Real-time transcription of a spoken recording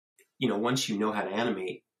once you know how to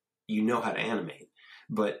animate, you know how to animate.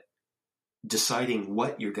 But deciding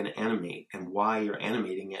what you're going to animate and why you're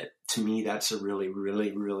animating it, to me, that's a really,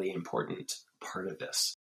 really, really important part of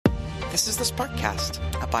this. This is the Sparkcast,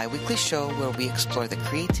 a bi-weekly show where we explore the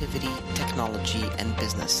creativity, technology, and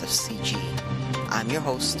business of CG. I'm your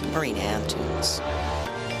host, Marina Antunes.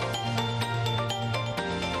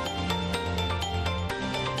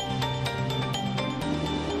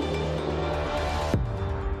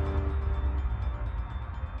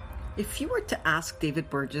 If you were to ask David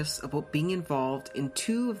Burgess about being involved in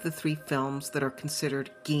 2 of the 3 films that are considered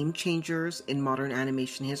game changers in modern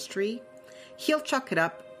animation history, he'll chalk it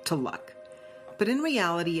up to luck. But in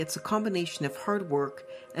reality, it's a combination of hard work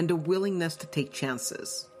and a willingness to take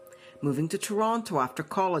chances. Moving to Toronto after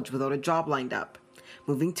college without a job lined up.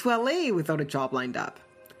 Moving to LA without a job lined up.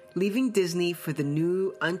 Leaving Disney for the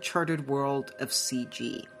new uncharted world of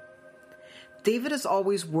CG. David has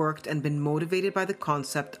always worked and been motivated by the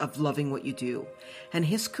concept of loving what you do, and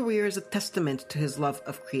his career is a testament to his love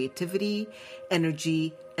of creativity,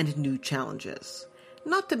 energy, and new challenges.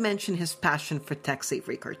 Not to mention his passion for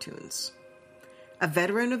tech-savory cartoons. A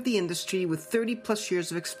veteran of the industry with 30 plus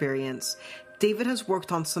years of experience, David has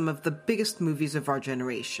worked on some of the biggest movies of our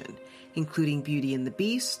generation, including Beauty and the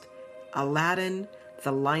Beast, Aladdin,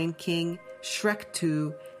 The Lion King, Shrek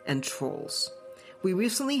 2, and Trolls. We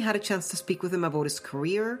recently had a chance to speak with him about his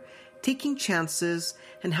career, taking chances,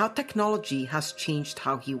 and how technology has changed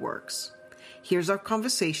how he works. Here's our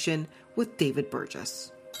conversation with David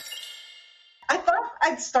Burgess. I thought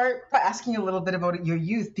I'd start by asking you a little bit about your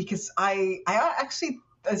youth, because I actually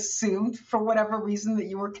assumed, for whatever reason, that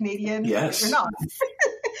you were Canadian. Yes. You're not.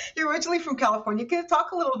 You're originally from California. Can you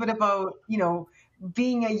talk a little bit about,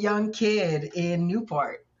 being a young kid in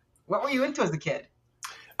Newport? What were you into as a kid?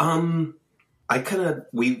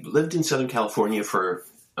 We lived in Southern California for,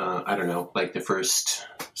 the first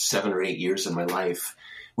 7 or 8 years of my life.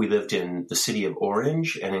 We lived in the city of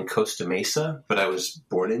Orange and in Costa Mesa, but I was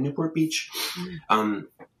born in Newport Beach. And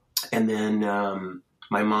then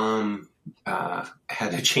my mom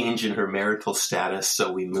had a change in her marital status,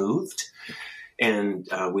 so we moved. And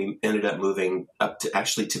we ended up moving up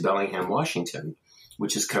to Bellingham, Washington,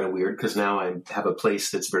 which is kind of weird because now I have a place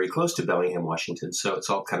that's very close to Bellingham, Washington. So it's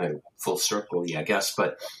all kind of full circle, I guess.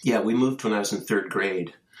 But yeah, we moved when I was in 3rd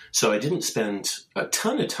grade. So I didn't spend a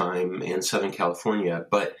ton of time in Southern California,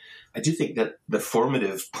 but I do think that the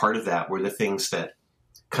formative part of that were the things that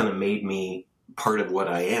kind of made me part of what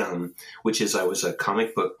I am, which is I was a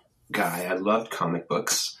comic book guy. I loved comic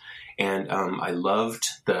books, and I loved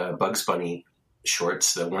the Bugs Bunny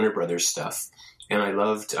shorts, the Warner Brothers stuff. And I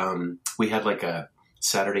loved, we had like a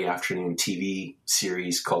Saturday afternoon TV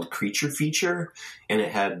series called Creature Feature, and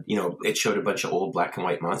it had, it showed a bunch of old black and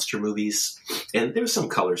white monster movies, and there was some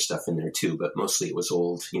color stuff in there too, but mostly it was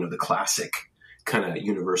old, the classic kind of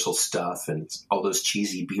Universal stuff and all those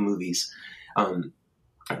cheesy B movies. One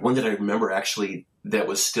that I remember actually that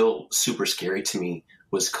was still super scary to me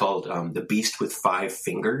was called The Beast with 5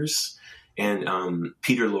 Fingers. And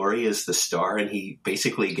Peter Lorre is the star, and he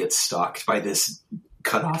basically gets stalked by this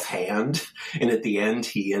cut off hand, and at the end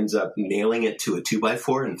he ends up nailing it to a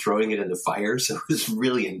 2x4 and throwing it in the fire. So it was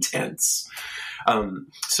really intense.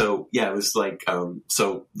 It was like,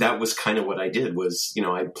 so that was kind of what I did was,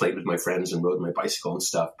 I played with my friends and rode my bicycle and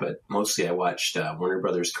stuff, but mostly I watched Warner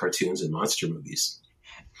Brothers cartoons and monster movies.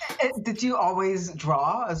 Did you always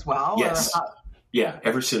draw as well? Yes. Yeah.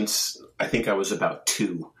 Ever since I think I was about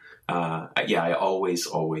 2. I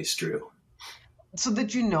always drew. So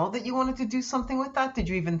did you know that you wanted to do something with that? Did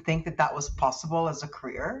you even think that that was possible as a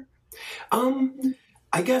career?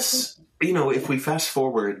 I guess, if we fast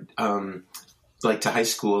forward, to high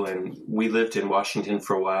school, and we lived in Washington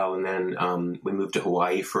for a while, and then we moved to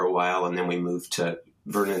Hawaii for a while, and then we moved to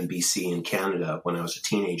Vernon, BC in Canada when I was a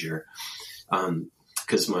teenager,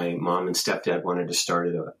 because my mom and stepdad wanted to start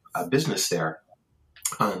a business there.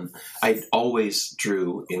 I always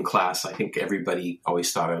drew in class. I think everybody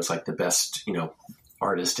always thought I was like the best,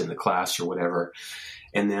 artist in the class or whatever.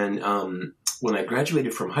 And then when I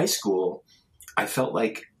graduated from high school, I felt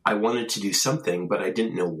like I wanted to do something, but I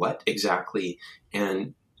didn't know what exactly.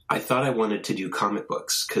 And I thought I wanted to do comic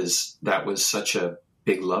books because that was such a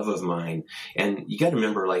big love of mine. And you got to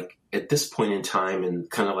remember, like at this point in time in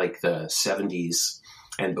kind of like the 70s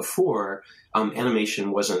and before,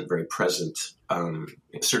 animation wasn't very present.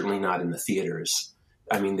 Certainly not in the theaters.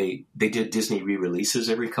 I mean, they did Disney re-releases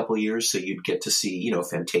every couple of years, so you'd get to see,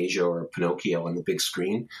 Fantasia or Pinocchio on the big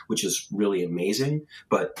screen, which is really amazing.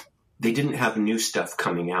 But they didn't have new stuff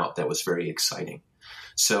coming out that was very exciting.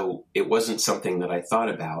 So it wasn't something that I thought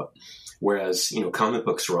about. Whereas, comic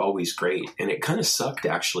books were always great. And it kind of sucked,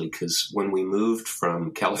 actually, because when we moved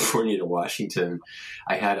from California to Washington,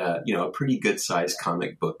 I had a pretty good-sized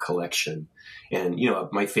comic book collection. And,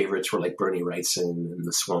 my favorites were like Bernie Wrightson and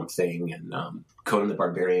The Swamp Thing and Conan the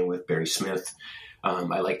Barbarian with Barry Smith.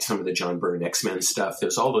 I liked some of the John Byrne X-Men stuff.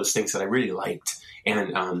 There's all those things that I really liked.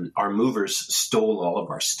 And our movers stole all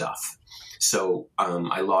of our stuff. So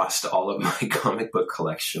I lost all of my comic book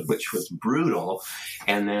collection, which was brutal.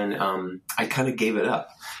 And then I kind of gave it up.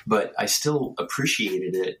 But I still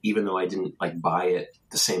appreciated it, even though I didn't buy it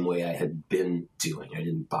the same way I had been doing. I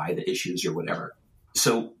didn't buy the issues or whatever.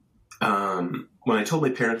 So when I told my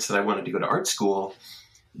parents that I wanted to go to art school,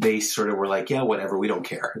 they sort of were like, yeah, whatever, we don't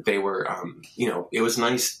care. They were, it was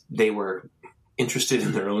nice. They were interested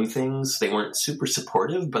in their own things. They weren't super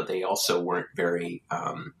supportive, but they also weren't very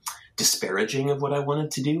disparaging of what I wanted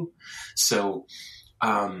to do. So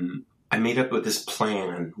I made up with this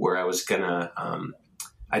plan where I was going to,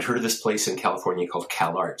 I'd heard of this place in California called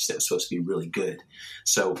Cal Arts that was supposed to be really good.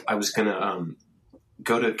 So I was going to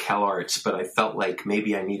go to Cal Arts, but I felt like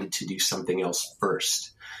maybe I needed to do something else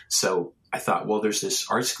first. So I thought, well, there's this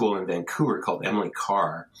art school in Vancouver called Emily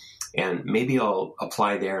Carr, and maybe I'll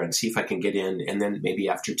apply there and see if I can get in. And then maybe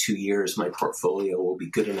after 2 years, my portfolio will be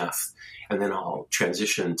good enough. And then I'll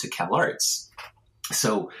transition to Cal Arts.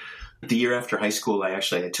 So the year after high school, I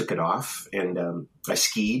took it off and I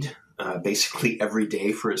skied basically every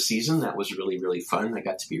day for a season. That was really, really fun. I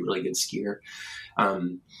got to be a really good skier.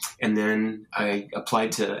 And then I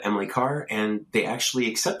applied to Emily Carr and they actually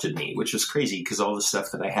accepted me, which was crazy because all the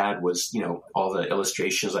stuff that I had was, all the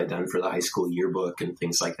illustrations I'd done for the high school yearbook and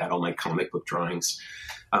things like that, all my comic book drawings.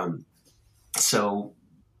 So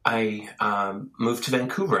I moved to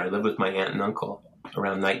Vancouver. I lived with my aunt and uncle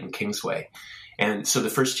around Knight and Kingsway. And so the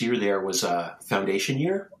first year there was a foundation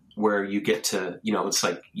year where you get to, it's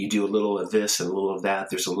like you do a little of this and a little of that.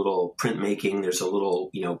 There's a little printmaking. There's a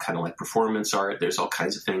little, kind of like performance art. There's all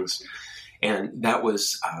kinds of things. And that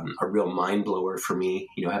was a real mind blower for me,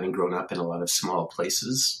 having grown up in a lot of small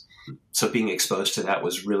places. So being exposed to that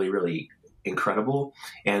was really, really incredible.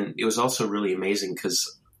 And it was also really amazing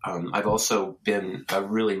because I've also been a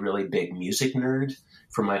really, really big music nerd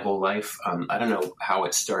for my whole life. I don't know how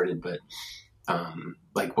it started, but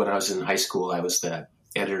when I was in high school, I was the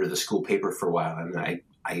editor of the school paper for a while, and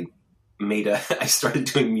I started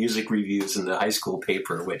doing music reviews in the high school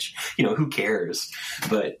paper, which, who cares?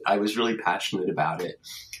 But I was really passionate about it.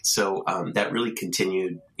 So that really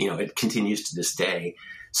continued, it continues to this day.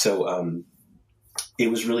 So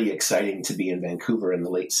it was really exciting to be in Vancouver in the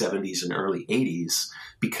late 70s and early 80s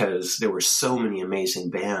because there were so many amazing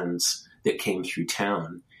bands that came through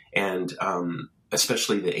town. And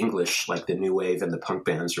especially the English, like the new wave and the punk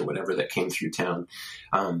bands or whatever that came through town.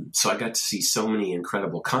 So I got to see so many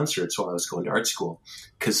incredible concerts while I was going to art school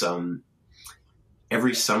because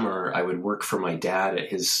every summer I would work for my dad at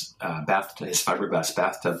his fiberglass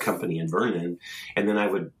bathtub company in Vernon. And then I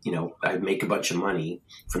would, I'd make a bunch of money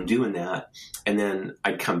from doing that. And then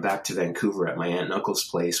I'd come back to Vancouver at my aunt and uncle's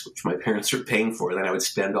place, which my parents were paying for. Then I would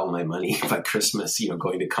spend all my money by Christmas,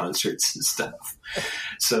 going to concerts and stuff.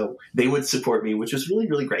 So they would support me, which was really,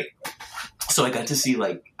 really great. So I got to see,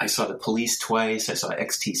 I saw the Police twice. I saw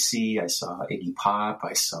XTC. I saw Iggy Pop.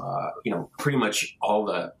 I saw, pretty much all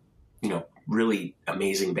the, really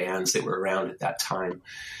amazing bands that were around at that time.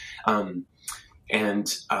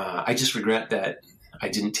 And I just regret that I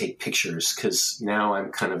didn't take pictures because now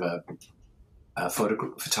I'm kind of a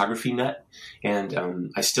photography nut.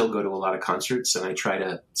 And I still go to a lot of concerts and I try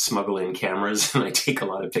to smuggle in cameras and I take a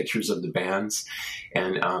lot of pictures of the bands.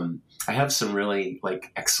 And I have some really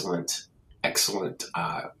excellent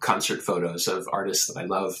concert photos of artists that I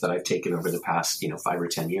love that I've taken over the past, 5 or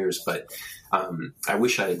 10 years. But I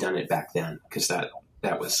wish I had done it back then because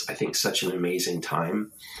that was, I think, such an amazing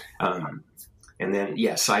time. And then,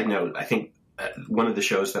 side note, I think one of the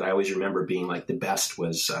shows that I always remember being the best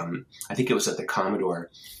was, I think it was at the Commodore,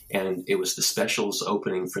 and it was the specials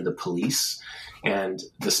opening for the Police. And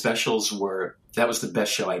the specials that was the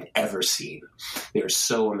best show I'd ever seen. They were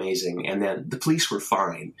so amazing. And then the Police were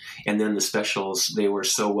fine. And then the specials, they were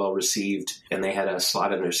so well received and they had a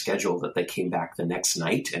slot in their schedule that they came back the next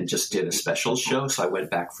night and just did a specials show. So I went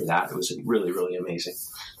back for that. It was really, really amazing.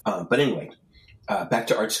 But anyway, back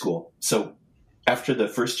to art school. So after the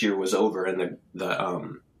first year was over and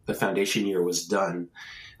the foundation year was done,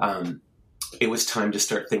 it was time to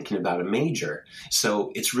start thinking about a major.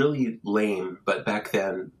 So it's really lame, but back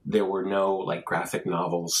then there were no graphic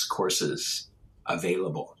novels courses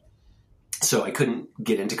available. So I couldn't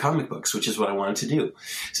get into comic books, which is what I wanted to do.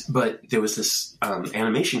 But there was this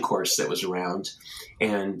animation course that was around,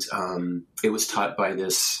 and it was taught by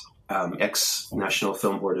this ex-National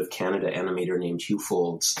Film Board of Canada animator named Hugh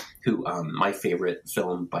Folds, who my favorite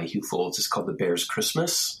film by Hugh Folds is called The Bear's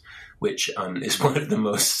Christmas, which is one of the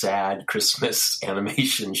most sad Christmas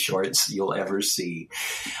animation shorts you'll ever see.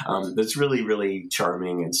 That's really, really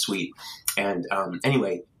charming and sweet. And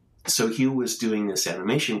anyway, so Hugh was doing this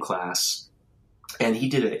animation class, and he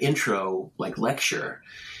did an intro lecture.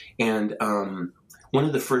 And one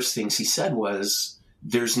of the first things he said was,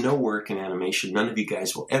 there's no work in animation. None of you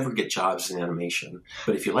guys will ever get jobs in animation.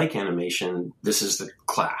 But if you like animation, this is the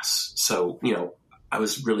class. So, I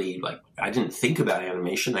was really I didn't think about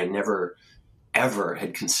animation. I never, ever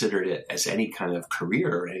had considered it as any kind of career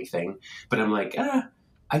or anything. But I'm like,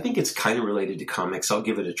 I think it's kind of related to comics. I'll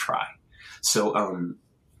give it a try. So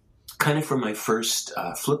kind of for my first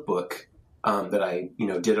flip book that I,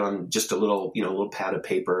 did on just a little pad of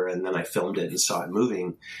paper, and then I filmed it and saw it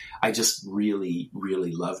moving, I just really,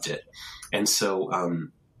 really loved it. And so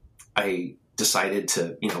I decided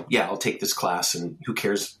to, I'll take this class, and who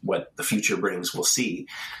cares what the future brings, we'll see.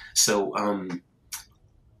 So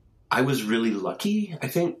I was really lucky, I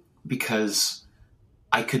think, because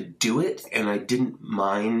I could do it, and I didn't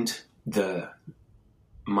mind the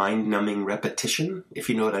mind-numbing repetition, if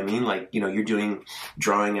you know what I mean. You're doing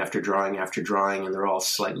drawing after drawing after drawing, and they're all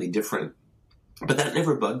slightly different. But that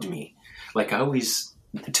never bugged me.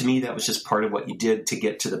 To me, that was just part of what you did to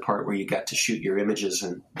get to the part where you got to shoot your images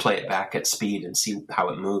and play it back at speed and see how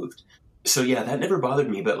it moved. So yeah, that never bothered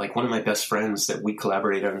me. But one of my best friends that we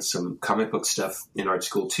collaborated on some comic book stuff in art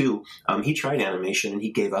school too, he tried animation, and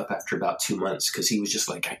he gave up after about 2 months because he was just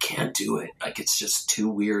like, I can't do it. It's just too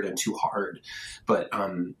weird and too hard. But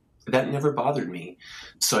that never bothered me.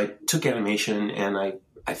 So I took animation, and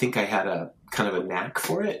I think I had a kind of a knack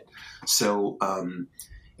for it. So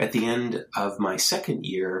at the end of my second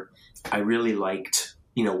year, I really liked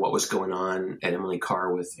what was going on at Emily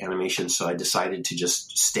Carr with animation. So I decided to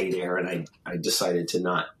just stay there, and I decided to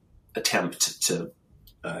not attempt to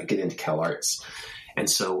get into Cal Arts. And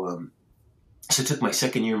so I took my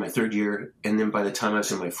second year, my third year, and then by the time I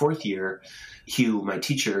was in my fourth year, Hugh, my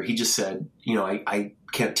teacher, he just said, I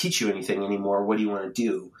can't teach you anything anymore. What do you want to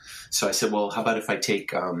do? So I said, well, how about if I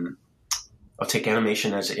take I'll take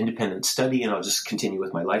animation as an independent study, and I'll just continue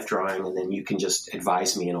with my life drawing, and then you can just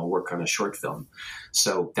advise me, and I'll work on a short film.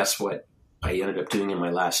 So that's what I ended up doing in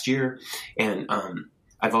my last year. And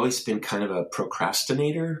I've always been kind of a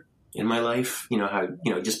procrastinator in my life. How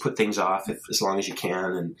just put things off as long as you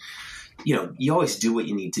can, and you always do what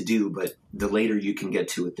you need to do, but the later you can get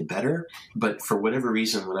to it, the better. But for whatever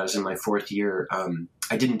reason, when I was in my fourth year,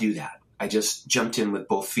 I didn't do that. I just jumped in with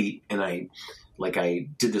both feet, and I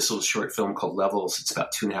did this little short film called Levels. It's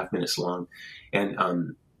about 2.5 minutes long.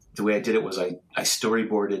 And the way I did it was I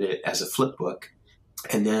storyboarded it as a flip book.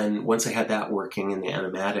 And then once I had that working in the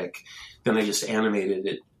animatic, then I just animated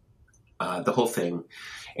it, the whole thing.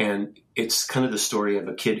 And it's kind of the story of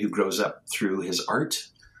a kid who grows up through his art.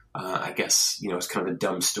 I guess, it's kind of a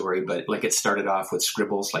dumb story, but it started off with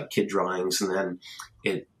scribbles, kid drawings, and then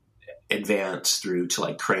it advanced through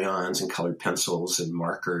to crayons and colored pencils and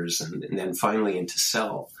markers, and then finally into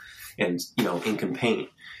cell and ink and paint.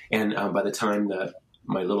 And by the time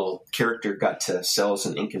my little character got to cells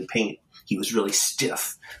and ink and paint, he was really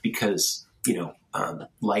stiff because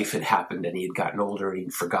life had happened, and he had gotten older, and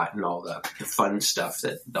he'd forgotten all the fun stuff,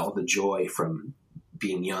 all the joy from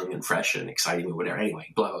being young and fresh and exciting or whatever.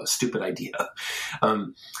 Anyway, blah, stupid idea.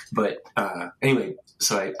 But anyway,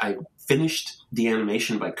 so I finished the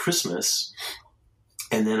animation by Christmas,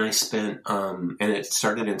 and then I spent, and it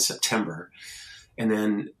started in September, and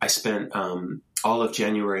then I spent all of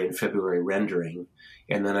January and February rendering,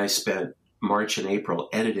 and then I spent March and April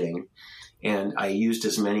editing, and I used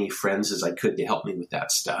as many friends as I could to help me with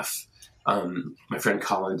that stuff. My friend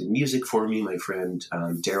Colin did music for me. My friend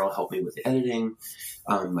Daryl helped me with editing.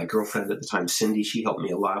 My girlfriend at the time, Cindy, she helped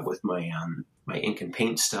me a lot with my ink and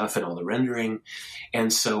paint stuff and all the rendering.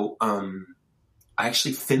 And so I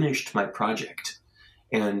actually finished my project,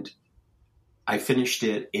 and I finished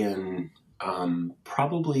it in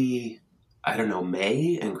probably,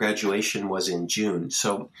 May, and graduation was in June.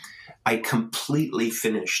 So I completely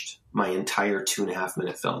finished my entire 2.5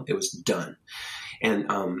 minute film. It was done. And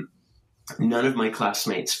none of my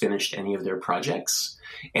classmates finished any of their projects.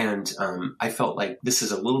 And I felt like this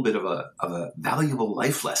is a little bit of a valuable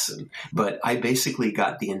life lesson, but I basically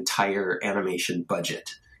got the entire animation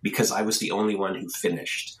budget because I was the only one who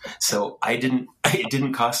finished. So it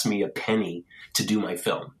didn't cost me a penny to do my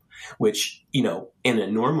film. which, you know, in a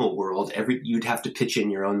normal world, you'd have to pitch in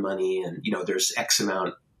your own money, and, you know, there's X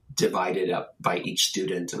amount divided up by each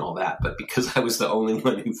student and all that. But because I was the only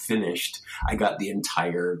one who finished, I got the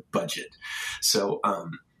entire budget. So,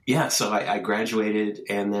 so I graduated,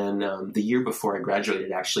 and then the year before I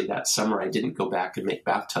graduated, actually that summer, I didn't go back and make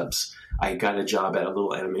bathtubs. I got a job at a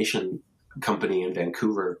little animation company in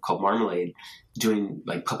Vancouver called Marmalade, doing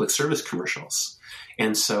like public service commercials.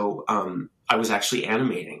 And so I was actually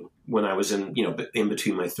animating when I was in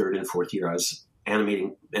between my third and fourth year. I was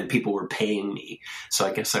animating, and people were paying me. So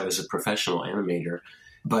I guess I was a professional animator.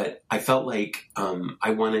 But I felt like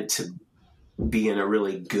I wanted to be in a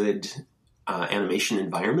really good animation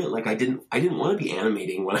environment. Like I didn't want to be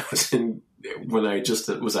animating when I just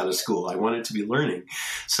was out of school. I wanted to be learning.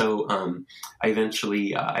 So I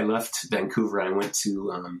eventually I left Vancouver. I went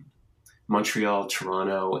to Montreal,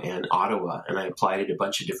 Toronto, and Ottawa, and I applied at a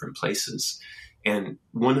bunch of different places. And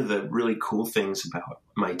one of the really cool things about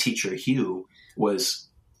my teacher, Hugh, was,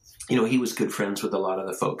 you know, he was good friends with a lot of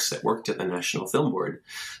the folks that worked at the National Film Board.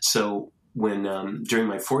 So when during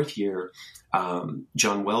my fourth year,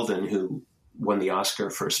 John Weldon, who won the Oscar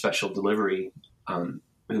for Special Delivery,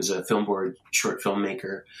 who's a film board short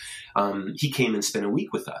filmmaker, he came and spent a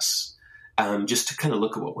week with us, just to kind of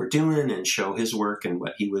look at what we're doing and show his work and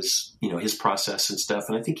what he was, you know, his process and stuff.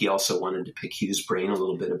 And I think he also wanted to pick Hugh's brain a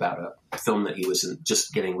little bit about a film that he was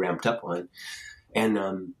just getting ramped up on.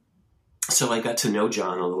 And so I got to know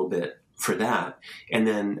John a little bit for that. And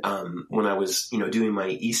then when I was, you know, doing my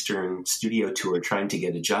Eastern studio tour, trying to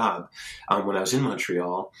get a job, when I was in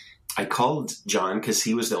Montreal, I called John because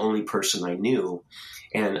he was the only person I knew.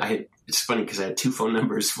 And it's funny because I had two phone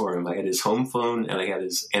numbers for him. I had his home phone and I had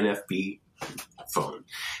his NFB phone.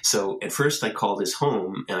 So at first I called his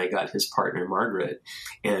home and I got his partner, Margaret.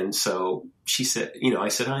 And so she said, you know, I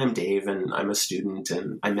said, hi, I'm Dave and I'm a student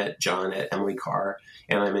and I met John at Emily Carr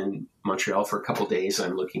and I'm in Montreal for a couple of days.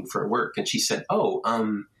 And I'm looking for work. And she said, well,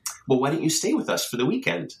 why don't you stay with us for the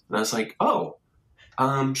weekend? And I was like,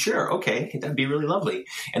 sure. Okay. That'd be really lovely.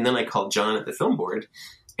 And then I called John at the film board.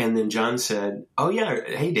 And then John said, oh, yeah,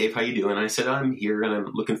 hey, Dave, how you doing? And I said, I'm here and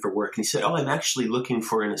I'm looking for work. And he said, I'm actually looking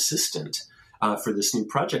for an assistant for this new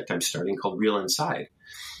project I'm starting called Real Inside.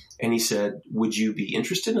 And he said, would you be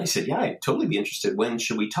interested? And I said, yeah, I'd totally be interested. When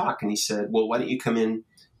should we talk? And he said, well, why don't you come in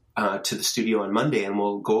to the studio on Monday and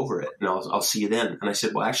we'll go over it and I'll see you then. And I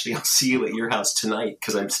said, well, actually, I'll see you at your house tonight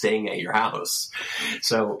because I'm staying at your house.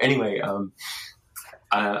 So anyway,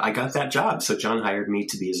 I got that job. So John hired me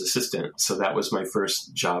to be his assistant. So that was my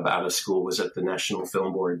first job out of school, was at the National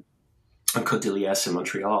Film Board on Côte de Liesse in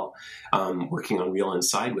Montreal, working on Real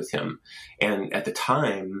Inside with him. And at the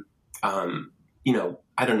time, you know,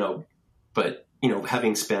 I don't know, but, you know,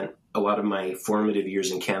 having spent a lot of my formative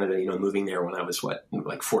years in Canada, you know, moving there when I was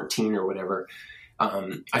like 14 or whatever,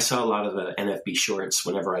 I saw a lot of the NFB shorts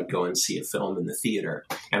whenever I'd go and see a film in the theater.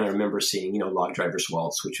 And I remember seeing, you know, Log Driver's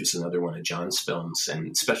Waltz, which was another one of John's films,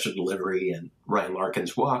 and Special Delivery and Ryan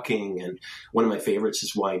Larkin's Walking. And one of my favorites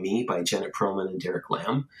is Why Me by Janet Perlman and Derek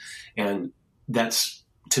Lamb. And that's,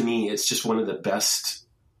 to me, it's just one of the best,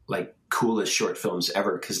 like, coolest short films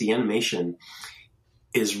ever, because the animation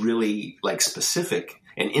is really, like, specific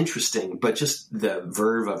and interesting, but just the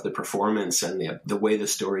verve of the performance and the way the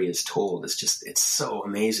story is told is just, it's so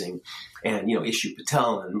amazing. And, you know, Ishu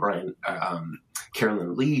Patel and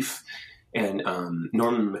Carolyn Leaf and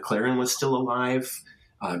Norman McLaren was still alive.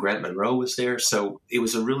 Grant Monroe was there. So it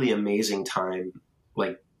was a really amazing time,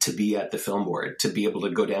 like, to be at the film board, to be able to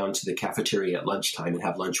go down to the cafeteria at lunchtime and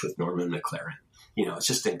have lunch with Norman McLaren. You know, it's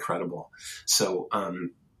just incredible. So,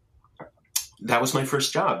 that was my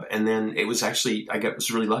first job. And then it was actually,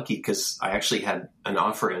 was really lucky because I actually had an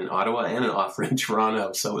offer in Ottawa and an offer in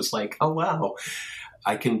Toronto. So it was like, oh, wow,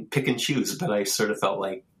 I can pick and choose. But I sort of felt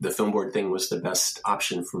like the film board thing was the best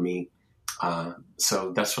option for me.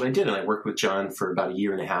 So that's what I did. And I worked with John for about a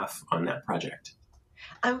year and a half on that project.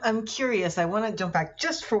 I'm curious. I want to jump back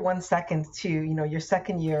just for 1 second to, you know, your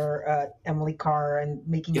second year at Emily Carr and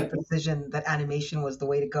making the decision that animation was the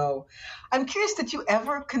way to go. I'm curious, did you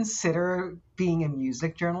ever consider being a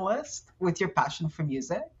music journalist with your passion for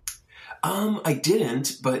music? I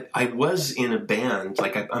didn't, but I was in a band.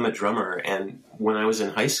 Like, I'm a drummer, and when I was in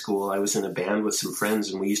high school, I was in a band with some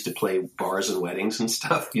friends, and we used to play bars and weddings and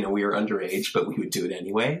stuff. You know, we were underage, but we would do it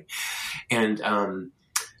anyway. And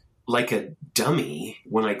like a dummy,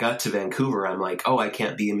 when I got to Vancouver, I'm like, oh, I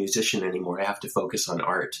can't be a musician anymore. I have to focus on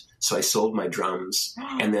art. So I sold my drums,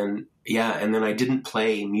 and then I didn't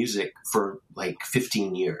play music for like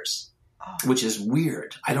 15 years. Which is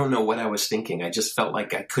weird. I don't know what I was thinking. I just felt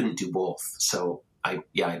like I couldn't do both. So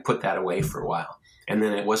I put that away for a while. And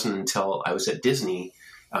then it wasn't until I was at Disney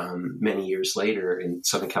many years later in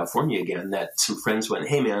Southern California again that some friends went,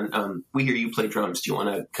 "Hey man, we hear you play drums. Do you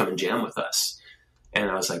want to come and jam with us?" And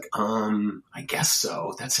I was like, I guess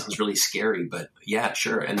so. That sounds really scary, but yeah,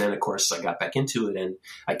 sure. And then of course I got back into it and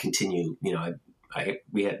I continue,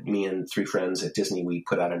 we had me and three friends at Disney. We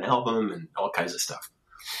put out an album and all kinds of stuff.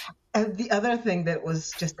 And the other thing that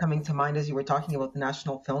was just coming to mind as you were talking about the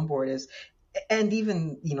National Film Board is, and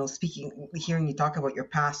even, hearing you talk about your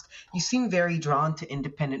past, you seem very drawn to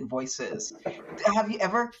independent voices. Have you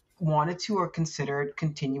ever wanted to or considered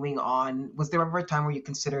continuing on? Was there ever a time where you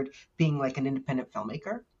considered being like an independent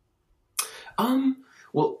filmmaker?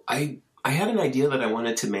 Well, I had an idea that I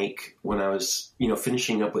wanted to make when I was,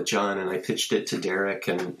 finishing up with John, and I pitched it to Derek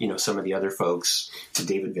and, some of the other folks, to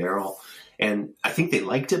David Verrill. And I think they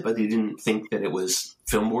liked it, but they didn't think that it was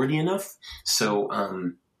film boardy enough. So,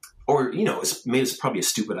 it's probably a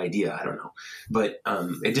stupid idea. I don't know, but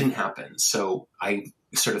it didn't happen. So I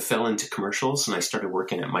sort of fell into commercials and I started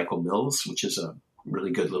working at Michael Mills, which is a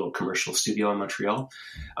really good little commercial studio in Montreal.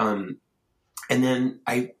 And then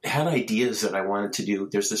I had ideas that I wanted to do.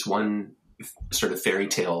 There's this one sort of fairy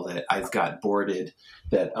tale that I've got boarded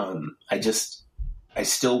that I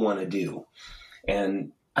still want to do.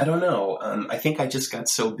 And I don't know. I think I just got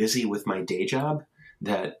so busy with my day job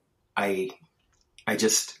that I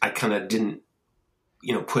kind of didn't,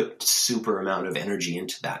 put super amount of energy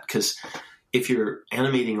into that. Because if you're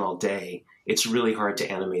animating all day, it's really hard to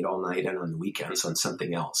animate all night and on the weekends on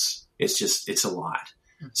something else. It's a lot.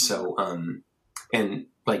 Mm-hmm. So, and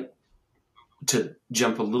like to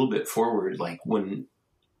jump a little bit forward, like when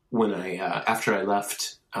I, after I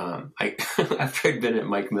left, after I'd been at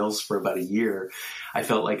Mike Mills for about a year, I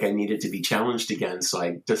felt like I needed to be challenged again. So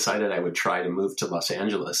I decided I would try to move to Los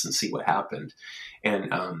Angeles and see what happened.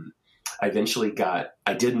 And I eventually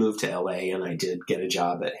I did move to LA and I did get a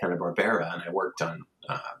job at Hanna-Barbera and I worked on,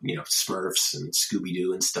 Smurfs and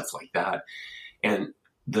Scooby-Doo and stuff like that. And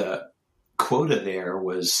the quota there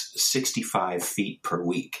was 65 feet per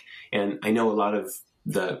week. And I know a lot of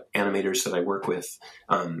the animators that I work with,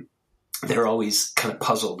 they're always kind of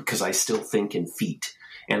puzzled because I still think in feet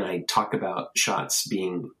and I talk about shots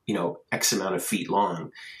being, X amount of feet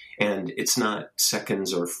long, and it's not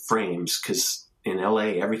seconds or frames because in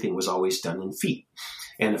LA, everything was always done in feet,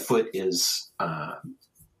 and a foot is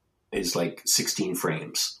like 16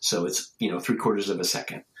 frames. So it's, 3/4 of a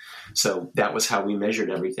second. So that was how we measured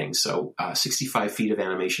everything. So 65 feet of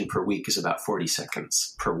animation per week is about 40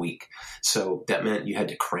 seconds per week. So that meant you had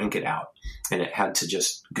to crank it out and it had to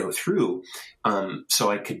just go through. So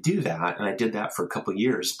I could do that. And I did that for a couple of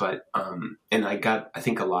years, but, and I got, I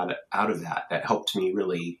think, a lot out of that. That helped me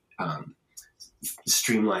really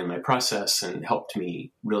streamline my process and helped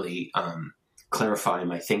me really clarify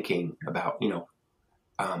my thinking about,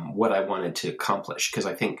 what I wanted to accomplish. Because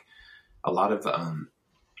I think a lot of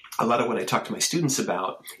what I talk to my students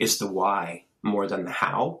about is the why more than the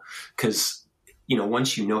how. Because,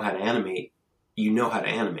 once you know how to animate,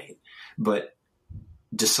 but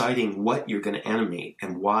deciding what you're going to animate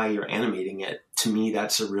and why you're animating it, to me,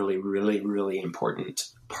 that's a really, really, really important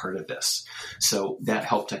part of this. So that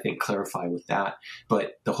helped, I think, clarify with that.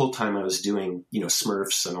 But the whole time I was doing,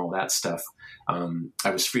 Smurfs and all that stuff,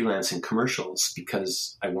 I was freelancing commercials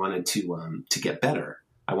because I wanted to get better.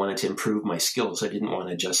 I wanted to improve my skills. I didn't want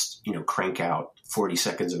to just, crank out 40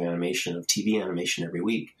 seconds of animation, of TV animation every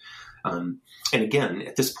week. And again,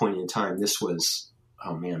 at this point in time, this was,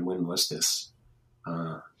 when was this?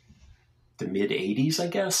 The mid 80s, I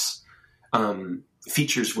guess.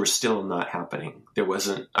 Features were still not happening. I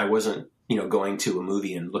wasn't, going to a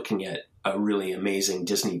movie and looking at a really amazing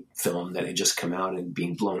Disney film that had just come out and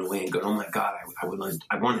being blown away and going, oh my God, I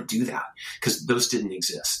want to do that. Because those didn't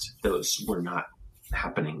exist. Those were not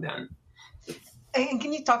happening then. And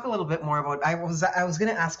can you talk a little bit more about, I was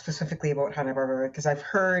going to ask specifically about Hanna-Barbera because I've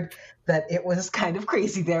heard that it was kind of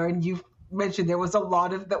crazy there and you've mentioned there was a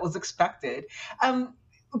lot of that was expected.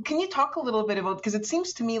 Can you talk a little bit about, because it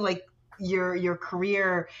seems to me like your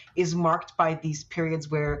career is marked by these periods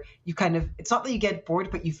where you kind of, it's not that you get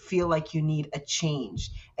bored, but you feel like you need a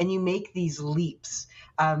change and you make these leaps.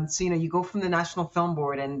 So, you go from the National Film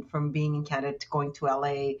Board and from being in Canada to going to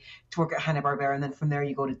LA to work at Hanna-Barbera, and then from there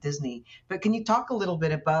you go to Disney. But can you talk a little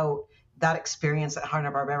bit about that experience at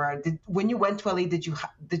Hanna-Barbera? When you went to LA, did you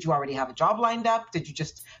already have a job lined up? Did you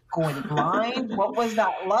just go in blind? What was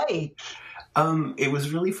that like? It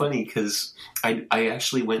was really funny because I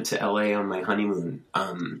actually went to LA on my honeymoon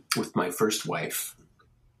with my first wife.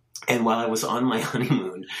 And while I was on my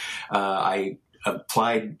honeymoon, I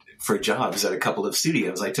applied for jobs at a couple of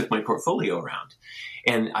studios. I took my portfolio around,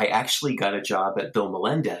 and I actually got a job at Bill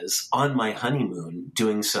Melendez on my honeymoon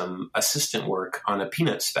doing some assistant work on a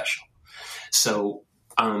Peanuts special. So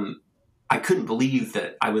I couldn't believe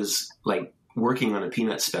that I was like working on a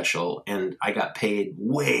Peanuts special, and I got paid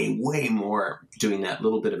way, way more doing that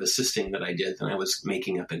little bit of assisting that I did than I was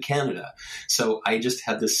making up in Canada. So I just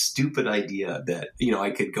had this stupid idea that,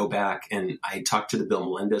 I could go back, and I talked to the Bill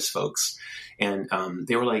Melendez folks, and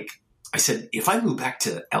they were like, I said, if I move back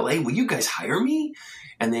to LA, will you guys hire me?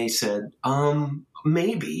 And they said,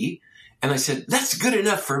 maybe. And I said, that's good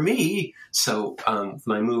enough for me. So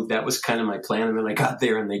when I moved, that was kind of my plan. And then I got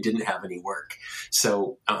there and they didn't have any work.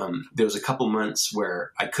 So there was a couple months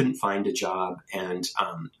where I couldn't find a job. And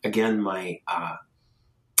again, my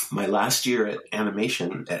last year at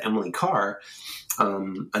animation at Emily Carr,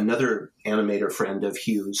 another animator friend of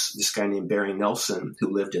Hugh's, this guy named Barry Nelson,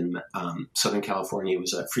 who lived in Southern California,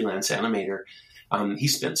 was a freelance animator. He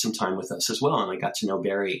spent some time with us as well. And I got to know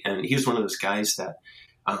Barry. And he was one of those guys that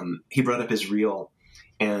he brought up his reel,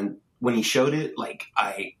 and when he showed it, like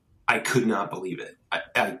I could not believe it.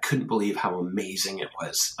 I couldn't believe how amazing it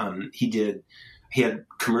was. He had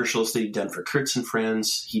commercials that he'd done for Kurtz and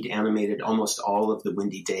Friends. He'd animated almost all of The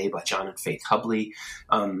Windy Day by John and Faith Hubley.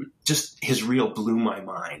 Just his reel blew my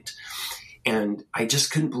mind, and I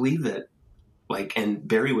just couldn't believe that. And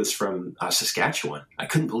Barry was from Saskatchewan. I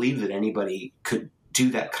couldn't believe that anybody could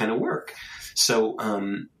do that kind of work. So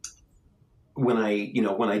when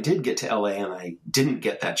I did get to LA and I didn't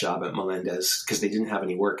get that job at Melendez because they didn't have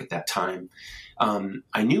any work at that time,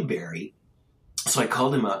 I knew Barry. So I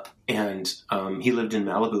called him up, and he lived in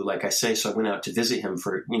Malibu, like I say. So I went out to visit him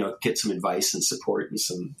for, get some advice and support and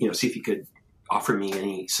some, see if he could offer me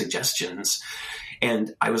any suggestions.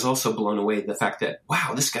 And I was also blown away at the fact that,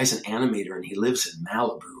 wow, this guy's an animator and he lives in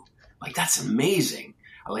Malibu. Like, that's amazing.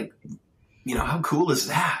 How cool is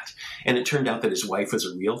that? And it turned out that his wife was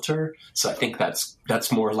a realtor. So I think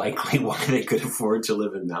that's more likely why they could afford to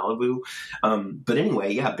live in Malibu. But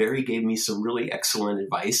anyway, yeah, Barry gave me some really excellent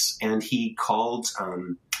advice, and he called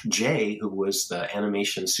Jay, who was the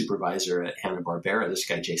animation supervisor at Hanna-Barbera, this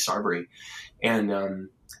guy, Jay Sarbury. And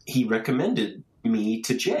he recommended me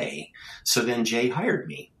to Jay. So then Jay hired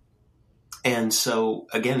me. And so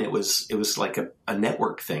again, it was like a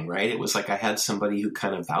network thing, right? It was like I had somebody who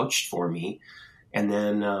kind of vouched for me, and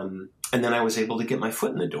then I was able to get my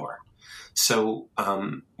foot in the door. So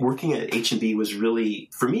working at H&B was really,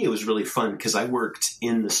 for me, it was really fun because I worked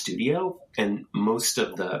in the studio, and most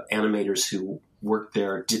of the animators who worked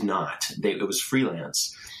there did not. It was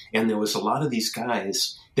freelance, and there was a lot of these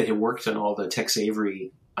guys that had worked on all the Tex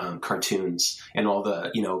Avery cartoons and all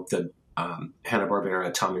the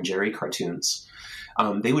Hanna-Barbera Tom and Jerry cartoons.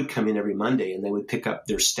 They would come in every Monday and they would pick up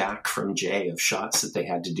their stack from Jay of shots that they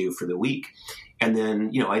had to do for the week. And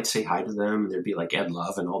then, I'd say hi to them, and there'd be like Ed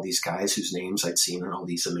Love and all these guys whose names I'd seen on all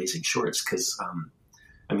these amazing shorts. Cause,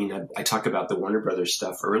 I talked about the Warner Brothers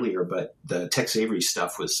stuff earlier, but the Tex Avery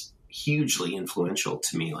stuff was hugely influential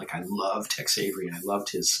to me. Like, I loved Tex Avery, and I loved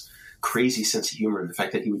his crazy sense of humor and the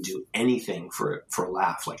fact that he would do anything for a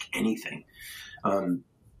laugh, like anything.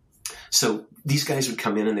 So these guys would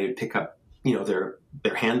come in and they would pick up,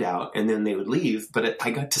 their handout, and then they would leave. But I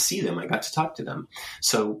got to see them. I got to talk to them.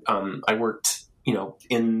 So I worked,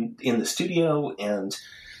 in the studio, and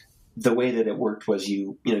the way that it worked was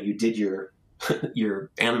you did your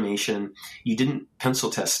animation. You didn't pencil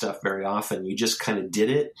test stuff very often. You just kind of did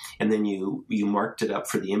it, and then you marked it up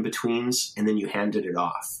for the in-betweens, and then you handed it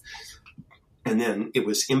off. And then it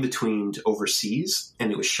was in-betweened overseas,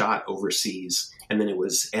 and it was shot overseas, and then it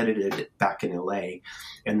was edited back in LA.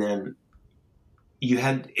 And then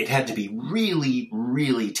it had to be really,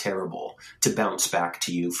 really terrible to bounce back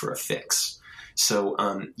to you for a fix. So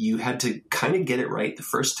you had to kind of get it right the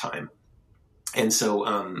first time. And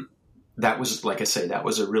so that was, like I say, that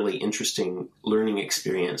was a really interesting learning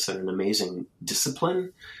experience and an amazing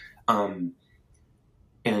discipline. And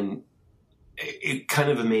it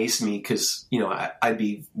kind of amazed me because, I'd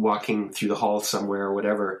be walking through the hall somewhere or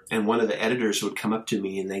whatever, and one of the editors would come up to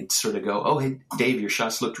me and they'd sort of go, "Oh, hey, Dave, your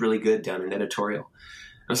shots looked really good down in editorial."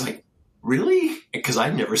 I was like, "Really?" Because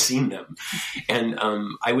I'd never seen them. And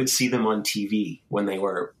I would see them on TV when they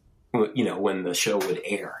were, when the show would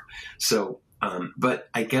air. So, but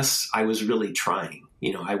I guess I was really trying.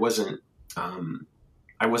 I wasn't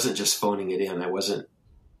just phoning it in. I wasn't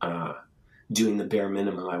doing the bare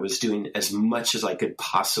minimum. I was doing as much as I could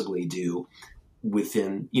possibly do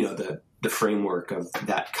within, the framework of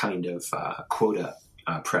that kind of quota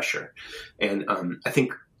pressure. And I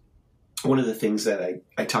think one of the things that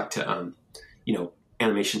I talked to,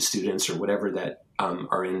 animation students or whatever that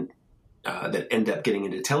are in that end up getting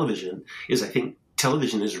into television is I think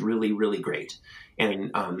television is really, really great.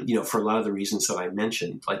 And, for a lot of the reasons that I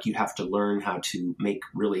mentioned, like you have to learn how to make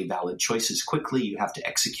really valid choices quickly. You have to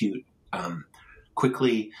execute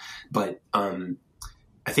quickly. But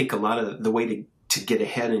I think a lot of the way to get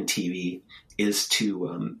ahead in TV is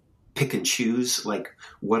to pick and choose, like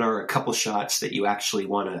what are a couple shots that you actually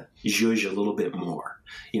want to zhuzh a little bit more,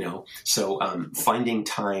 So finding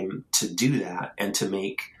time to do that and to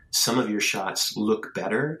make some of your shots look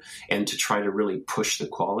better and to try to really push the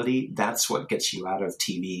quality, that's what gets you out of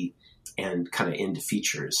TV and kind of into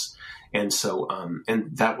features. And so,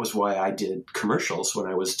 and that was why I did commercials when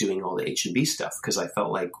I was doing all the H&B stuff, because I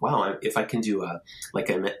felt like, wow, if I can do an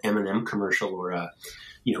M&M commercial or a,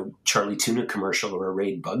 Charlie Tuna commercial or a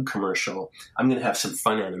Raid Bug commercial, I'm going to have some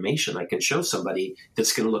fun animation I can show somebody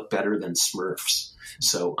that's going to look better than Smurfs.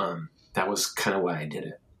 So that was kind of why I did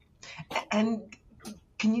it. And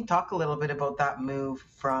can you talk a little bit about that move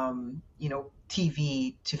from,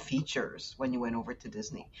 TV to features when you went over to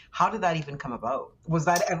Disney? How did that even come about? Was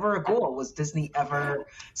that ever a goal? Was Disney ever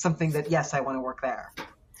something that, yes, I want to work there?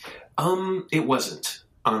 It wasn't,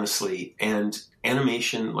 honestly. And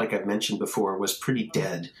animation, like I've mentioned before, was pretty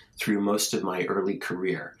dead through most of my early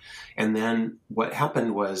career. And then what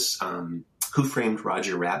happened was Who Framed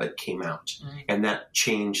Roger Rabbit came out, and that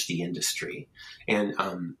changed the industry. And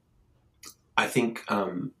I think,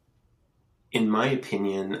 in my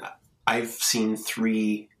opinion, I've seen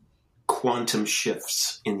 3 quantum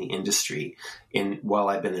shifts in the industry while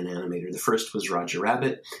I've been an animator. The first was Roger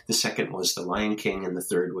Rabbit, the second was The Lion King, and the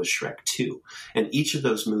third was Shrek 2. And each of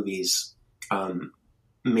those movies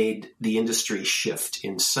made the industry shift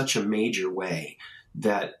in such a major way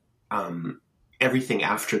that everything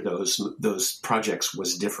after those projects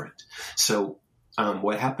was different. So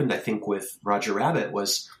what happened, I think, with Roger Rabbit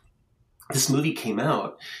was this movie came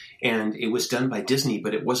out and it was done by Disney,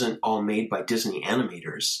 but it wasn't all made by Disney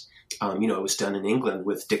animators. It was done in England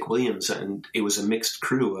with Dick Williams, and it was a mixed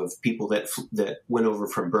crew of people that went over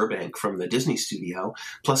from Burbank from the Disney studio,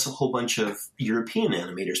 plus a whole bunch of European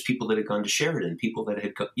animators, people that had gone to Sheridan, people that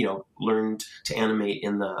had learned to animate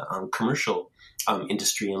in the commercial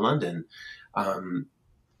industry in London,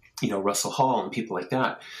 Russell Hall and people like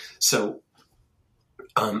that. So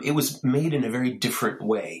it was made in a very different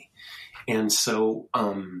way. And so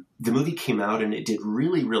the movie came out and it did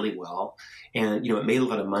really, really well. And, it made a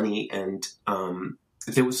lot of money. And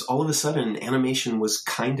there was all of a sudden animation was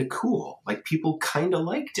kind of cool. Like people kind of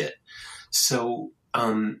liked it. So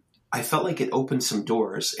I felt like it opened some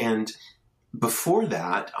doors. And before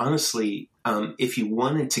that, honestly, if you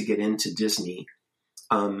wanted to get into Disney,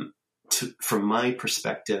 from my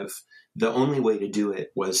perspective, the only way to do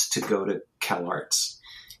it was to go to CalArts.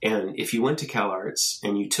 And if you went to CalArts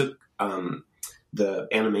and you took the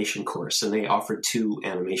animation course, and they offered 2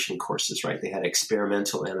 animation courses, right? They had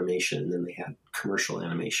experimental animation, and then they had commercial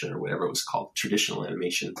animation, or whatever it was called, traditional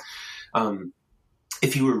animation.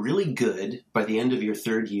 If you were really good, by the end of your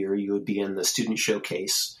 3rd year, you would be in the student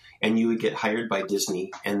showcase, and you would get hired by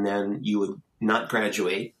Disney, and then you would not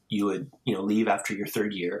graduate. You would, leave after your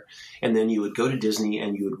 3rd year, and then you would go to Disney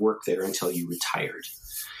and you would work there until you retired.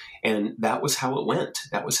 And that was how it went.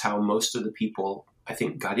 That was how most of the people, I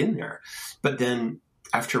think, got in there. But then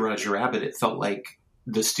after Roger Rabbit, it felt like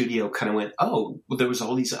the studio kind of went, oh, well, there was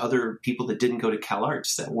all these other people that didn't go to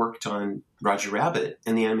CalArts that worked on Roger Rabbit,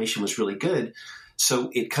 and the animation was really good.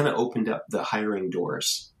 So it kind of opened up the hiring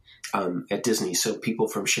doors at Disney. So people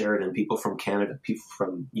from Sheridan, people from Canada, people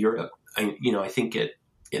from Europe, I think it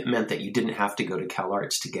meant that you didn't have to go to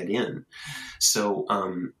CalArts to get in. So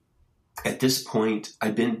at this point,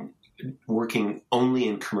 I've been working only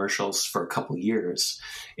in commercials for a couple years,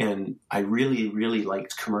 and I really, really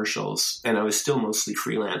liked commercials. And I was still mostly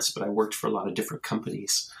freelance, but I worked for a lot of different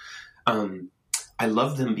companies. I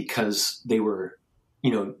loved them because they were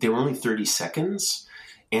only 30 seconds,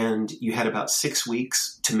 and you had about 6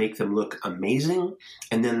 weeks to make them look amazing,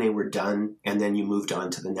 and then they were done, and then you moved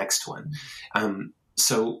on to the next one.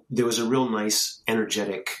 So there was a real nice,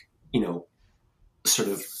 energetic, sort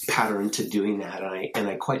of pattern to doing that. And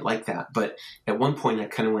I quite like that. But at one point I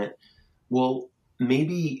kind of went, well,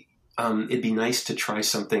 maybe it'd be nice to try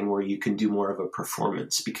something where you can do more of a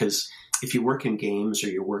performance, because if you work in games or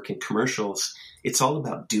you work in commercials, it's all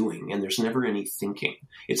about doing, and there's never any thinking.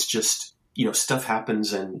 It's just, stuff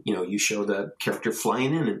happens, and, you show the character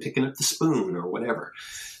flying in and picking up the spoon or whatever.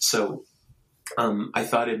 So I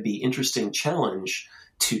thought it'd be interesting challenge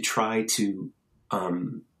to try to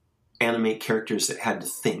animate characters that had to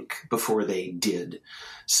think before they did.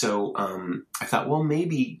 So I thought, well,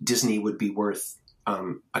 maybe Disney would be worth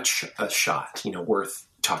a shot, worth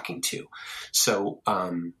talking to. So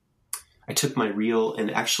I took my reel,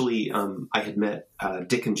 and actually I had met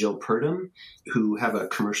Dick and Jill Purdom, who have a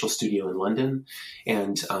commercial studio in London,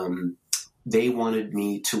 and they wanted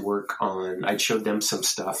me to work on, I'd showed them some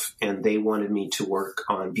stuff, and they wanted me to work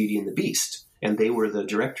on Beauty and the Beast. And they were the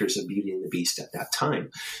directors of Beauty and the Beast at that time.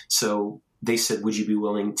 So they said, would you be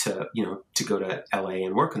willing to, to go to LA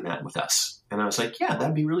and work on that with us? And I was like, yeah,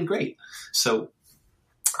 that'd be really great. So,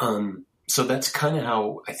 so that's kind of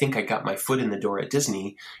how I think I got my foot in the door at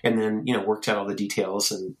Disney, and then, worked out all the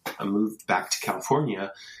details, and I moved back to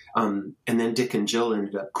California. And then Dick and Jill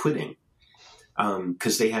ended up quitting.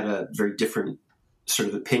 Because they had a very different sort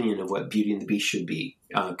of opinion of what Beauty and the Beast should be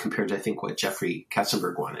compared to, I think, what Jeffrey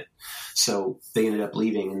Katzenberg wanted. So they ended up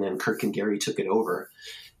leaving, and then Kirk and Gary took it over.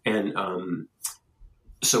 And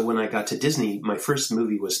so when I got to Disney, my first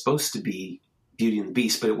movie was supposed to be Beauty and the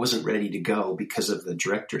Beast, but it wasn't ready to go because of the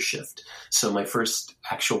director shift. So my first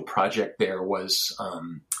actual project there was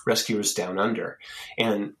Rescuers Down Under.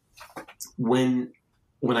 And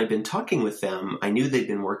when I'd been talking with them, I knew they'd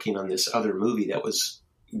been working on this other movie that was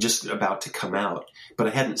just about to come out, but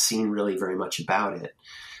I hadn't seen really very much about it.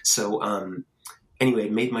 So anyway,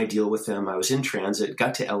 made my deal with them. I was in transit,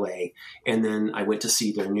 got to LA, and then I went to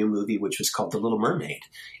see their new movie, which was called The Little Mermaid.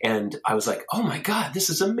 And I was like, oh my God,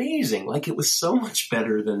 this is amazing. Like, it was so much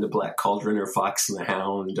better than The Black Cauldron or Fox and the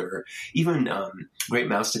Hound or even Great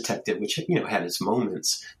Mouse Detective, which, had its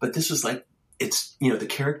moments. But this was like, it's, the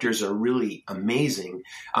characters are really amazing.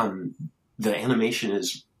 The animation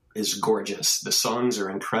is gorgeous. The songs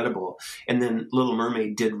are incredible. And then Little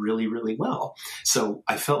Mermaid did really, really well. So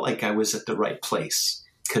I felt like I was at the right place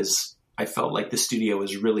because I felt like the studio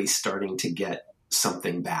was really starting to get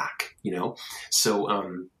something back,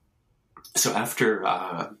 So, so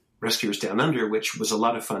after Rescuers Down Under, which was a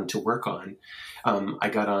lot of fun to work on, I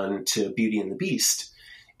got on to Beauty and the Beast.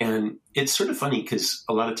 And it's sort of funny because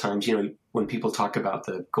a lot of times, when people talk about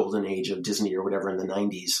the golden age of Disney or whatever in the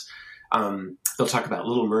 90s, they'll talk about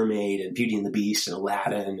Little Mermaid and Beauty and the Beast and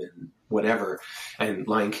Aladdin and whatever, and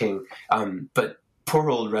Lion King. But poor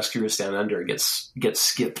old Rescuers Down Under gets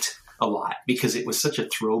skipped a lot because it was such a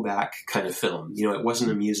throwback kind of film. It wasn't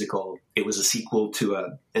a musical. It was a sequel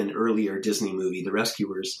to an earlier Disney movie, The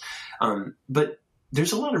Rescuers. But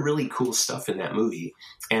there's a lot of really cool stuff in that movie.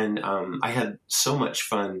 And I had so much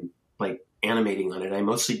fun, like, animating on it. I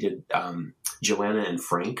mostly did Joanna and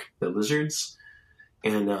Frank, the lizards.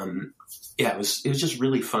 And it was just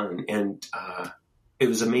really fun. And it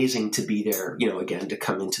was amazing to be there, again, to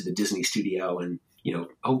come into the Disney studio and,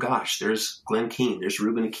 oh gosh, there's Glenn Keane, there's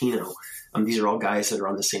Ruben Aquino. These are all guys that are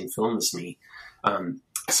on the same film as me.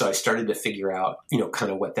 So I started to figure out,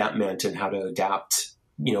 kind of what that meant and how to adapt,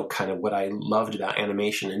 kind of what I loved about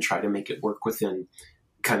animation and try to make it work within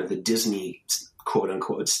kind of the Disney quote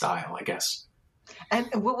unquote style, I guess. And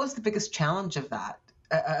what was the biggest challenge of that,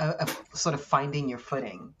 of sort of finding your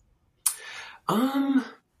footing?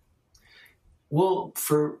 Well,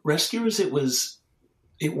 for Rescuers, it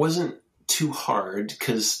wasn't too hard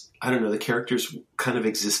because, I don't know, the characters kind of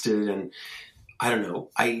existed, and I don't know,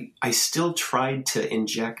 I still tried to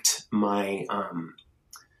inject my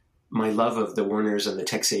my love of the Warners and the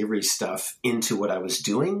Tex Avery stuff into what I was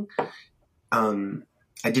doing.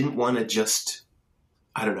 I didn't want to just,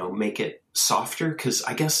 I don't know, make it softer because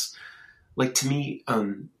I guess, like, to me,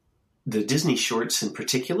 the Disney shorts in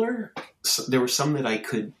particular, there were some that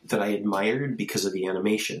I admired because of the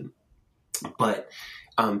animation, but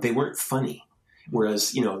they weren't funny.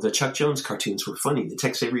 Whereas, the Chuck Jones cartoons were funny. The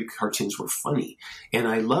Tex Avery cartoons were funny. And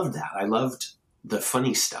I loved that. I loved the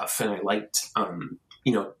funny stuff. And I liked,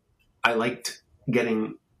 I liked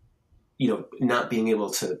getting, not being able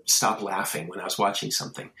to stop laughing when I was watching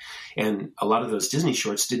something. And a lot of those Disney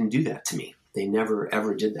shorts didn't do that to me. They never,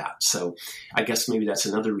 ever did that. So I guess maybe that's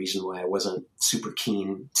another reason why I wasn't super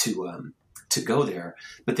keen to go there.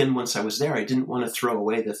 But then once I was there, I didn't want to throw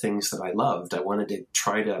away the things that I loved. I wanted to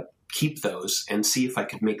try to keep those and see if I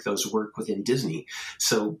could make those work within Disney.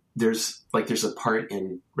 So there's a part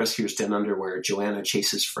in Rescuers Down Under where Joanna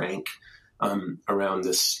chases Frank around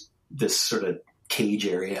this sort of cage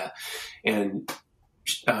area, and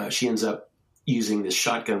she ends up using this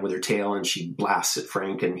shotgun with her tail, and she blasts at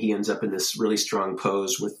Frank, and he ends up in this really strong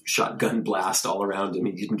pose with shotgun blast all around him.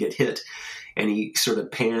 He didn't get hit, and he sort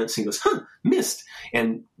of pants and goes, missed.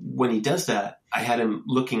 And when he does that, I had him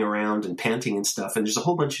looking around and panting and stuff, and there's a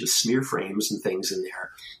whole bunch of smear frames and things in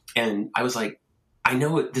there. And I was like, I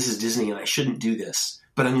know this is Disney and I shouldn't do this,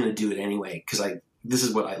 but I'm going to do it anyway because this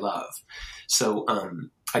is what I love. So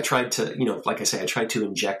I tried to, like I say, I tried to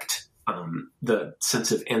inject the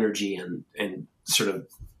sense of energy and sort of,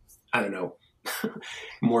 I don't know,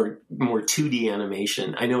 more 2D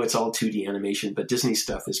animation. I know it's all 2D animation, but Disney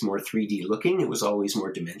stuff is more 3D looking. It was always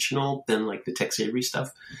more dimensional than like the Tex Avery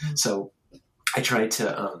stuff. Mm-hmm. So I tried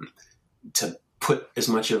to put as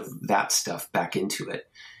much of that stuff back into it.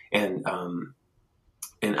 And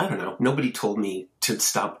I don't know, nobody told me to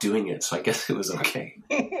stop doing it, so I guess it was okay.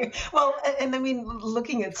 Well, and I mean,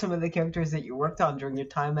 looking at some of the characters that you worked on during your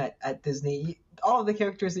time at Disney, all of the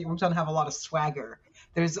characters that you worked on have a lot of swagger.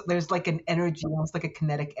 There's like an energy, almost like a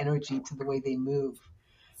kinetic energy to the way they move.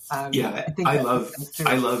 I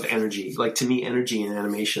love energy. Like, to me, energy in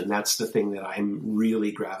animation, that's the thing that I'm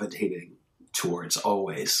really gravitating towards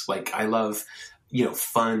always. Like, I love,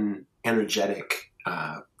 fun, energetic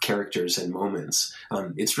characters and moments.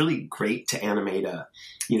 It's really great to animate a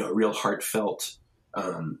real heartfelt,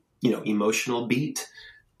 emotional beat.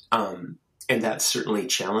 And that's certainly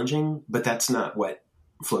challenging, but that's not what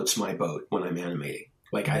floats my boat when I'm animating.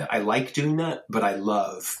 Like, I like doing that, but I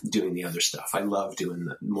love doing the other stuff. I love doing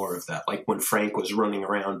more of that. Like when Frank was running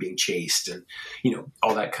around being chased and,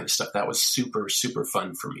 all that kind of stuff. That was super, super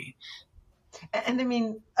fun for me. And I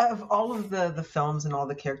mean, of all of the films and all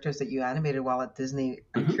the characters that you animated while at Disney,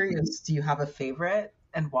 I'm curious, do you have a favorite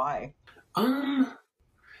and why? I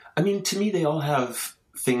mean, to me, they all have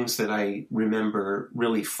things that I remember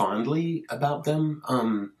really fondly about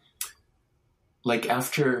them. Like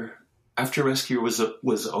after Rescue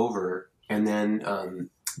was over, and then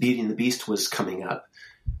Beauty and the Beast was coming up,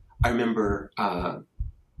 I remember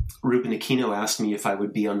Ruben Aquino asked me if I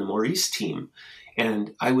would be on the Maurice team.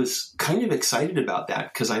 And I was kind of excited about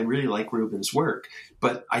that because I really like Ruben's work,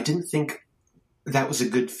 but I didn't think that was a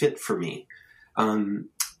good fit for me. And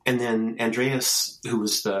then Andreas, who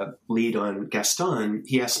was the lead on Gaston,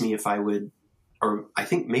 he asked me if I would, or I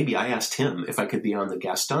think maybe I asked him if I could be on the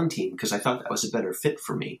Gaston team because I thought that was a better fit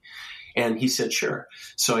for me. And he said, sure.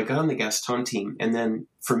 So I got on the Gaston team. And then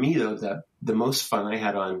for me, though, the most fun I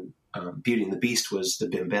had on Beauty and the Beast was the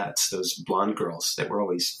Bimbettes, those blonde girls that were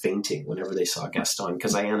always fainting whenever they saw Gaston,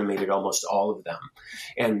 because I animated almost all of them.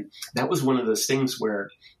 And that was one of those things where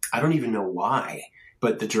I don't even know why,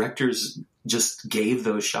 but the directors just gave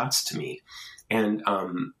those shots to me. And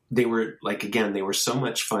they were they were so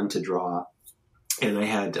much fun to draw. And I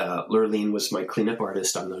had Lurleen was my cleanup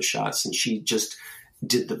artist on those shots, and she just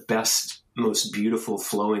did the best, most beautiful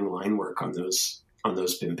flowing line work on those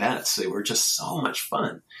Bimbettes. They were just so much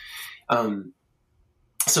fun.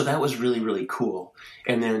 So that was really, really cool.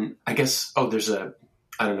 And then I guess,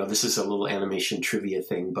 this is a little animation trivia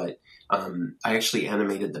thing, but I actually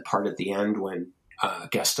animated the part at the end when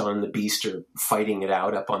Gaston and the Beast are fighting it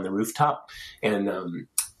out up on the rooftop, and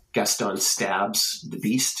Gaston stabs the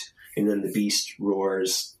Beast, and then the Beast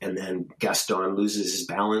roars, and then Gaston loses his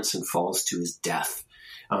balance and falls to his death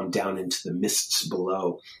down into the mists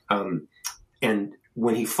below. And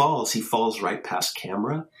when he falls right past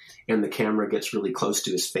camera, and the camera gets really close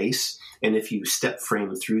to his face. And if you step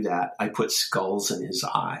frame through that, I put skulls in his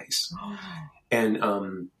eyes.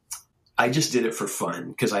 And I just did it for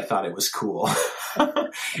fun because I thought it was cool.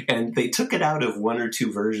 And they took it out of one or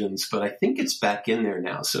two versions, but I think it's back in there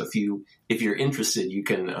now. So if you're interested, you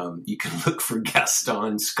can look for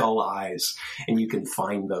Gaston skull eyes, and you can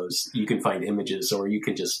find those. You can find images, or you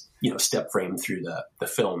can just step frame through the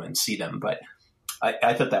film and see them. But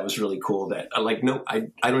I thought that was really cool. That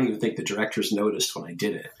I don't even think the directors noticed when I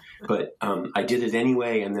did it, but I did it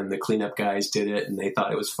anyway. And then the cleanup guys did it, and they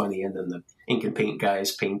thought it was funny. And then the ink and paint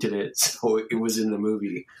guys painted it, so it was in the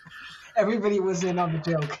movie. Everybody was in on the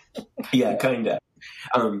joke. Yeah, kind of.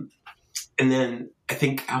 And then I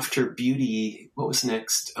think after Beauty, what was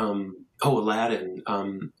next? Aladdin.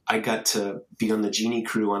 I got to be on the Genie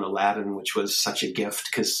crew on Aladdin, which was such a gift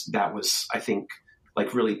because that was, I think,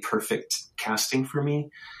 really perfect casting for me.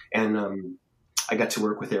 And I got to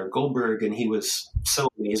work with Eric Goldberg, and he was so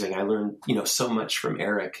amazing. I learned, so much from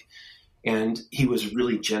Eric, and he was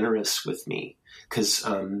really generous with me because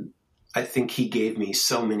I think he gave me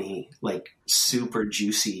so many super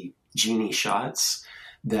juicy Genie shots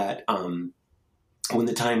that when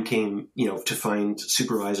the time came, to find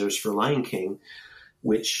supervisors for Lion King,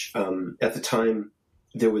 which at the time,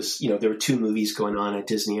 there were two movies going on at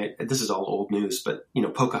Disney. This is all old news, but,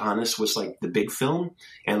 Pocahontas was the big film,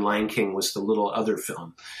 and Lion King was the little other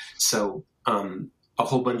film. So a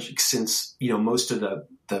whole bunch, since, most of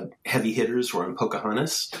the heavy hitters were on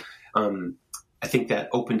Pocahontas, I think that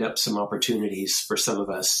opened up some opportunities for some of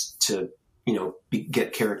us to,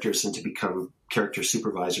 get characters and to become character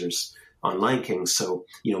supervisors on Lion King. So,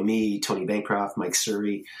 me, Tony Bancroft, Mike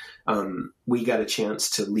Surrey, we got a chance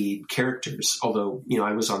to lead characters. Although,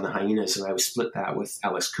 I was on the hyenas and I was split that with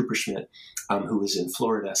Alex Cooperschmidt, who was in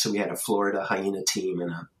Florida. So we had a Florida hyena team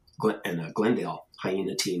and a Glendale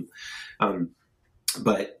hyena team.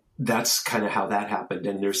 But that's kind of how that happened.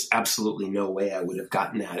 And there's absolutely no way I would have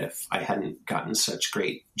gotten that if I hadn't gotten such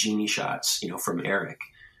great genie shots, from Eric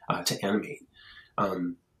to animate.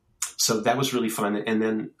 So that was really fun. And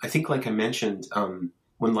then I think, like I mentioned,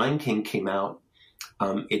 when Lion King came out,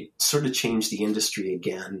 it sort of changed the industry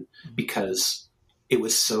again because it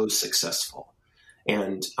was so successful.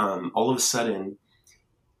 And all of a sudden,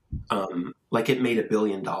 it made $1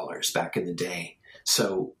 billion back in the day.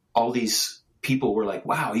 So all these people were like,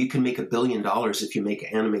 wow, you can make $1 billion if you make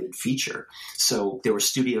an animated feature. So there were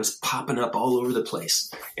studios popping up all over the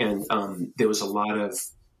place. And there was a lot of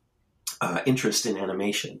interest in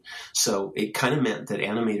animation. So it kind of meant that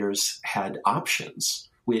animators had options,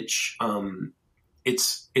 which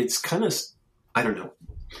it's kind of, I don't know.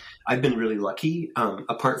 I've been really lucky,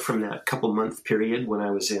 apart from that couple month period when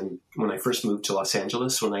I first moved to Los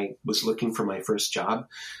Angeles, when I was looking for my first job.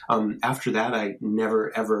 After that, I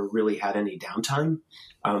never, ever really had any downtime.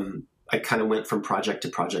 I kind of went from project to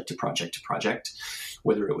project to project to project,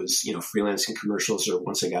 whether it was, freelancing commercials or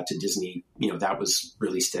once I got to Disney, that was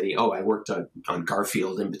really steady. Oh, I worked on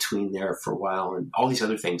Garfield in between there for a while and all these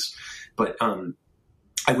other things. But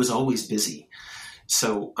I was always busy.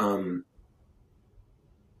 So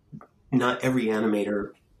not every animator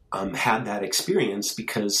had that experience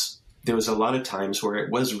because there was a lot of times where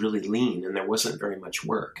it was really lean and there wasn't very much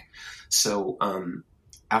work. So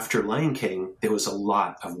after Lion King, there was a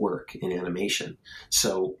lot of work in animation.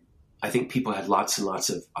 So I think people had lots and lots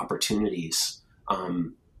of opportunities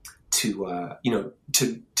to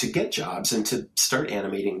get jobs and to start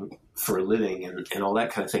animating for a living and all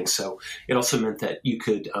that kind of thing. So it also meant that you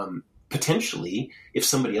could potentially, if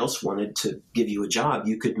somebody else wanted to give you a job,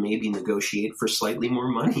 you could maybe negotiate for slightly more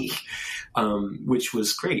money, which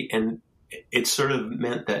was great. And it sort of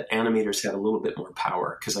meant that animators had a little bit more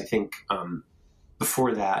power because I think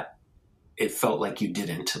before that, it felt like you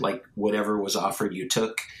didn't. Like whatever was offered, you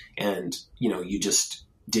took, and you just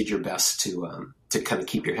did your best to kind of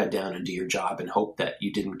keep your head down and do your job and hope that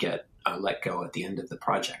you didn't get let go at the end of the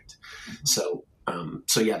project. Mm-hmm.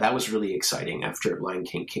 So yeah, that was really exciting after Lion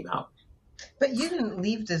King came out. But you didn't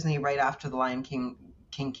leave Disney right after the Lion King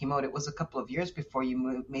came out. It was a couple of years before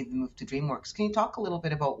you made the move to DreamWorks. Can you talk a little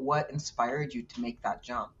bit about what inspired you to make that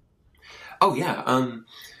jump? Oh yeah.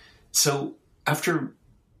 So after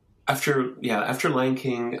Lion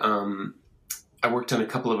King, I worked on a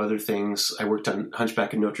couple of other things. I worked on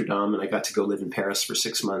Hunchback of Notre Dame, and I got to go live in Paris for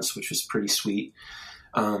 6 months, which was pretty sweet.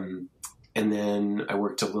 And then I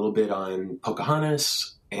worked a little bit on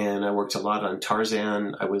Pocahontas, and I worked a lot on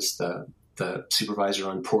Tarzan. I was the supervisor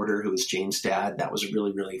on Porter, who was Jane's dad. That was a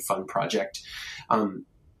really, really fun project. And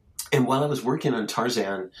while I was working on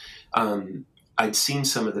Tarzan, I'd seen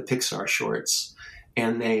some of the Pixar shorts,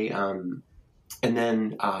 and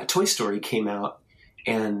then Toy Story came out,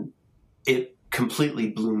 and it completely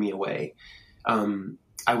blew me away.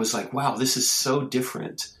 I was like, wow, this is so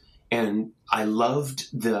different. And I loved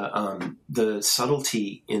the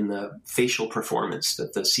subtlety in the facial performance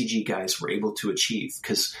that the CG guys were able to achieve.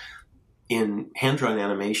 Because in hand-drawn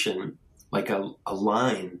animation, like a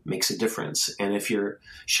line makes a difference. And if you're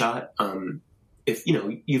shot, if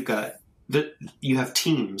you have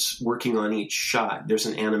teams working on each shot. There's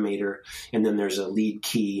an animator, and then there's a lead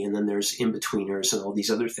key, and then there's in-betweeners and all these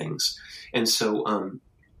other things. And so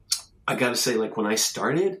I got to say, like when I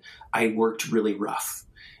started, I worked really rough.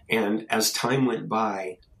 And as time went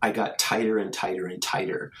by, I got tighter and tighter and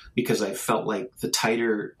tighter because I felt like the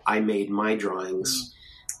tighter I made my drawings,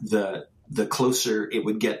 the closer it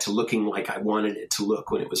would get to looking like I wanted it to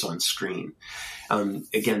look when it was on screen.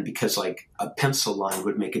 Again, because like a pencil line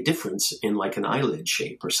would make a difference in like an eyelid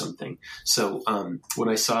shape or something. So when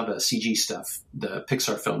I saw the CG stuff, the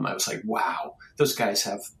Pixar film, I was like, wow, those guys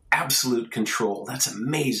have absolute control. That's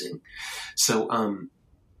amazing. So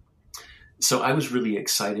I was really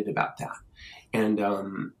excited about that. And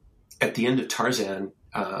at the end of Tarzan,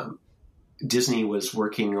 Disney was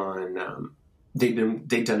working on they'd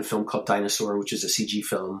done a film called Dinosaur, which is a CG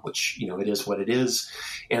film, which, it is what it is.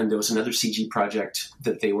 And there was another CG project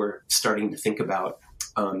that they were starting to think about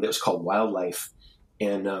that was called Wildlife.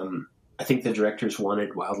 And I think the directors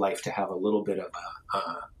wanted Wildlife to have a little bit of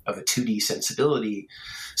a 2D sensibility.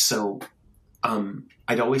 So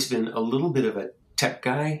I'd always been a little bit of a tech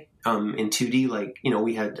guy in 2D. Like,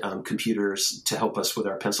 we had computers to help us with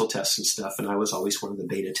our pencil tests and stuff. And I was always one of the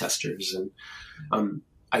beta testers. And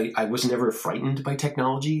I was never frightened by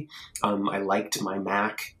technology. I liked my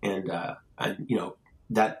Mac, and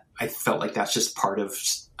that I felt like that's just part of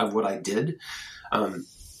what I did. I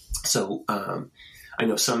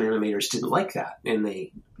know some animators didn't like that, and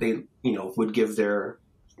they would give their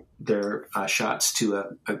shots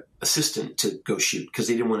to a assistant to go shoot because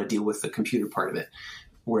they didn't want to deal with the computer part of it.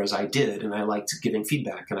 Whereas I did, and I liked giving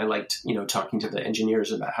feedback, and I liked talking to the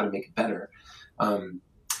engineers about how to make it better.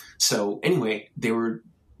 So anyway, there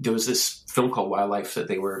was this film called Wildlife that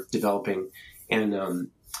they were developing, and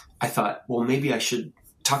I thought, well, maybe I should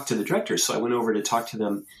talk to the directors. So I went over to talk to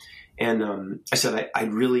them, and I said,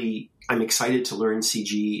 I'm excited to learn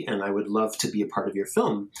CG, and I would love to be a part of your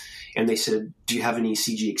film. And they said, do you have any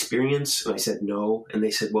CG experience? And I said, no. And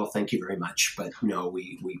they said, well, thank you very much, but no,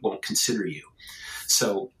 we won't consider you.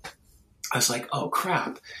 So I was like, oh,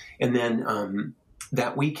 crap. And then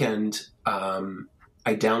that weekend,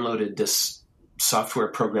 I downloaded this software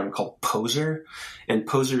program called Poser. And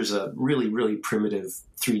Poser is a really, really primitive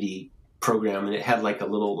 3D program. And it had like a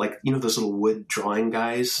little, those little wood drawing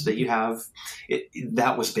guys that you have.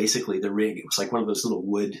 That was basically the rig. It was like one of those little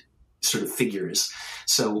wood sort of figures.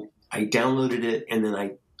 So I downloaded it, and then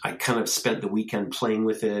I kind of spent the weekend playing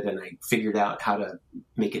with it, and I figured out how to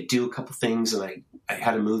make it do a couple things. And I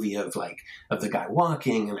had a movie of the guy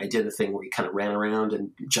walking, and I did a thing where he kind of ran around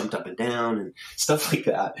and jumped up and down and stuff like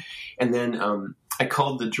that. And then I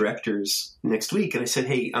called the directors next week, and I said,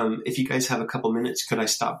 hey, if you guys have a couple minutes, could I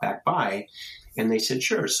stop back by? And they said,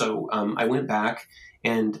 sure. So I went back,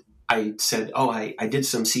 and I said, oh, I did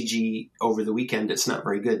some CG over the weekend. It's not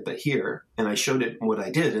very good, but here. And I showed it what I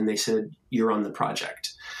did, and they said, you're on the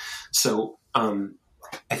project. So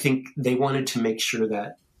I think they wanted to make sure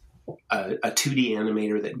that a 2D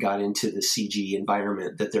animator that got into the CG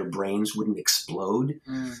environment, that their brains wouldn't explode.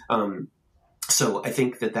 So I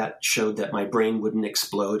think that showed that my brain wouldn't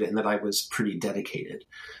explode and that I was pretty dedicated.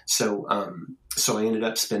 So I ended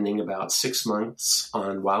up spending about 6 months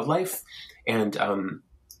on Wildlife, and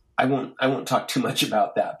I won't talk too much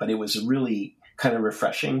about that, but it was really kind of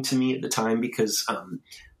refreshing to me at the time because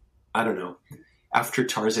I don't know. After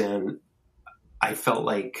Tarzan, I felt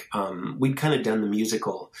like we'd kind of done the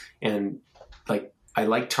musical, and I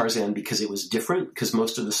liked Tarzan because it was different, because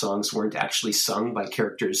most of the songs weren't actually sung by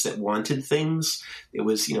characters that wanted things. It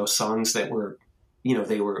was, songs that were,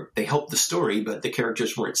 they helped the story, but the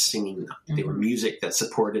characters weren't singing them. Mm-hmm. They were music that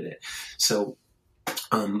supported it. So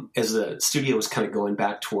as the studio was kind of going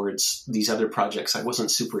back towards these other projects, I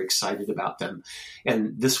wasn't super excited about them.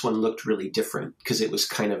 And this one looked really different because it was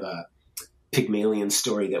kind of a Pygmalion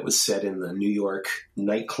story that was set in the New York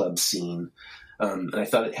nightclub scene. And I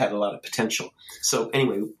thought it had a lot of potential. So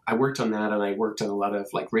anyway, I worked on that, and I worked on a lot of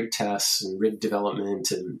rig tests and rig development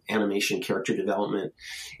and animation character development.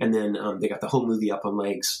 And then they got the whole movie up on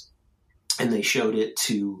legs, and they showed it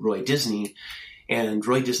to Roy Disney, and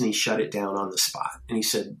Roy Disney shut it down on the spot. And he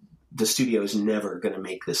said, the studio is never going to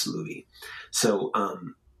make this movie. So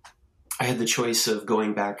I had the choice of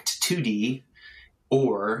going back to 2D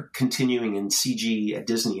or continuing in CG at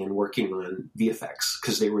Disney and working on VFX,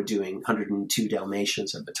 because they were doing 102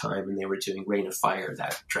 Dalmatians at the time, and they were doing Reign of Fire,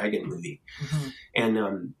 that dragon movie. Mm-hmm.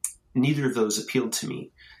 And neither of those appealed to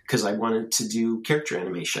me because I wanted to do character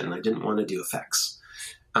animation. I didn't want to do effects.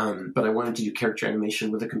 But I wanted to do character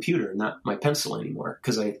animation with a computer, not my pencil anymore,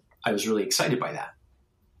 because I was really excited by that.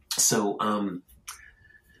 So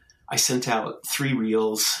I sent out 3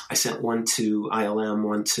 reels. I sent one to ILM,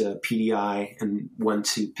 one to PDI, and one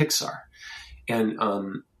to Pixar. And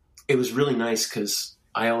it was really nice because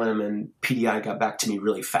ILM and PDI got back to me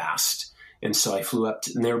really fast. And so I flew up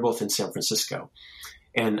and they were both in San Francisco.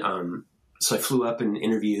 And so I flew up and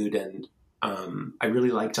interviewed, and I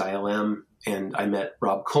really liked ILM, and I met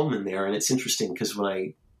Rob Coleman there. And it's interesting because when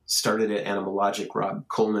I started at Animalogic, Rob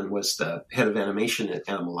Coleman was the head of animation at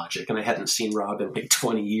Animalogic, and I hadn't seen Rob in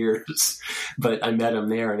 20 years, but I met him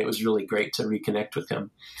there, and it was really great to reconnect with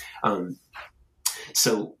him.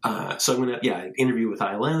 So I went up, I interviewed with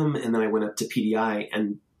ILM, and then I went up to PDI,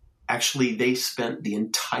 and actually they spent the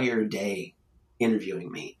entire day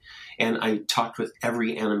interviewing me. And I talked with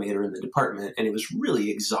every animator in the department, and it was really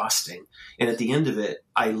exhausting. And at the end of it,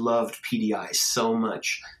 I loved PDI so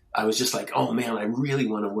much. I was just like, oh man, I really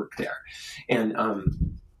want to work there. And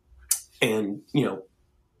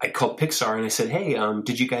I called Pixar and I said, hey,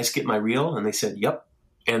 did you guys get my reel? And they said, yep.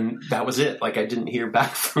 And that was it. I didn't hear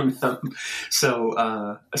back from them. So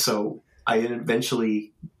I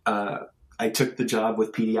eventually, I took the job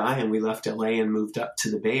with PDI, and we left LA and moved up to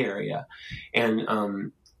the Bay Area.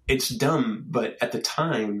 And, it's dumb, but at the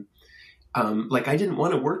time, I didn't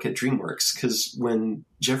want to work at DreamWorks, because when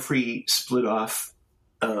Jeffrey split off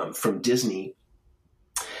from Disney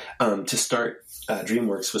to start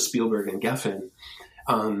DreamWorks with Spielberg and Geffen.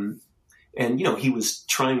 And, he was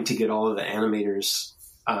trying to get all of the animators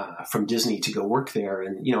from Disney to go work there.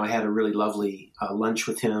 And, I had a really lovely lunch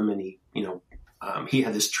with him, and he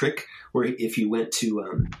had this trick where if you went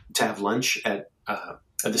to have lunch at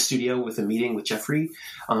the studio with a meeting with Jeffrey,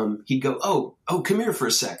 he'd go, oh, come here for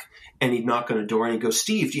a sec. And he'd knock on a door and he'd go,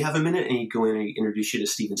 Steve, do you have a minute? And he'd go in and he'd introduce you to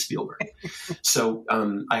Steven Spielberg. So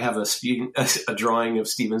I have a drawing of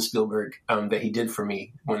Steven Spielberg that he did for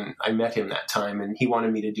me when I met him that time. And he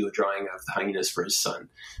wanted me to do a drawing of the hyenas for his son.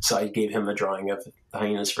 So I gave him a drawing of the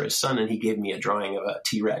hyenas for his son, and he gave me a drawing of a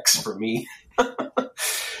T-Rex for me.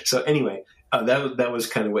 So anyway, that was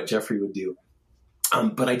kind of what Jeffrey would do.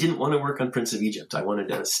 But I didn't want to work on Prince of Egypt. I wanted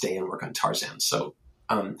to stay and work on Tarzan. So,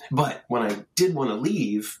 but when I did want to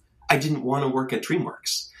leave, I didn't want to work at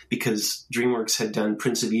DreamWorks because DreamWorks had done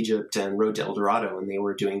Prince of Egypt and Road to El Dorado, and they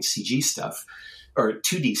were doing CG stuff or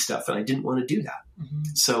 2D stuff, and I didn't want to do that. Mm-hmm.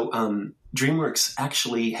 So DreamWorks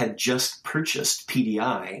actually had just purchased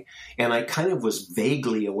PDI, and I kind of was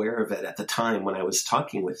vaguely aware of it at the time when I was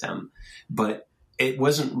talking with them, but it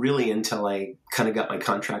wasn't really until I kind of got my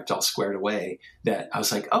contract all squared away that I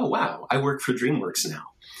was like, oh, wow, I work for DreamWorks now.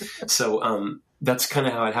 So that's kind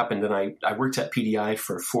of how it happened. And I worked at PDI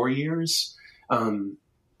for 4 years. And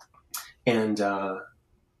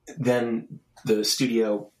then the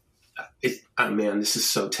studio, this is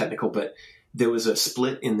so technical, but there was a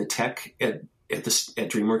split in the tech at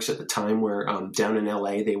DreamWorks at the time where down in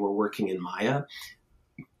LA, they were working in Maya.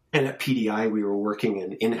 And at PDI, we were working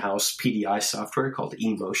in in-house PDI software called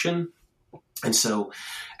eMotion. And so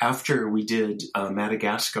after we did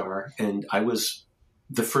Madagascar, and I was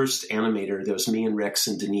the first animator, there was me and Rex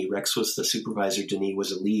and Denis. Rex was the supervisor, Denis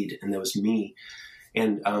was a lead, and there was me.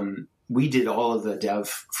 And we did all of the dev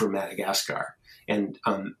for Madagascar. And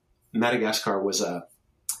Madagascar was a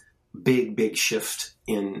big, big shift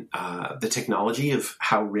in the technology of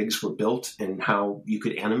how rigs were built and how you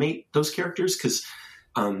could animate those characters. Because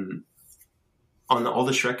on all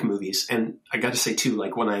the Shrek movies, and I got to say too,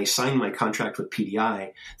 like when I signed my contract with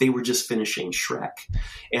PDI, they were just finishing Shrek,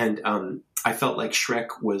 and I felt like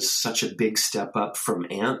Shrek was such a big step up from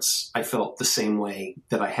Ants. I felt the same way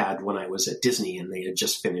that I had when I was at Disney and they had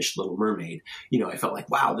just finished Little Mermaid. I felt like,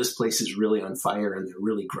 wow, this place is really on fire and they're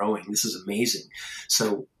really growing. This is amazing.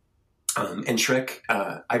 So, and Shrek,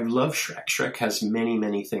 I love Shrek. Shrek has many,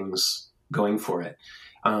 many things going for it.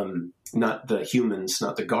 Not the humans,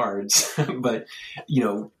 not the guards, but,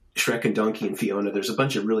 Shrek and Donkey and Fiona, there's a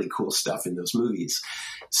bunch of really cool stuff in those movies.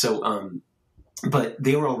 So, but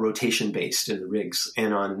they were all rotation based in the rigs.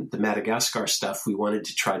 And on the Madagascar stuff, we wanted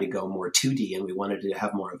to try to go more 2D and we wanted to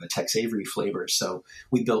have more of a Tex Avery flavor. So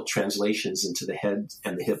we built translations into the head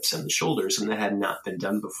and the hips and the shoulders, and that had not been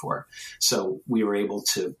done before. So we were able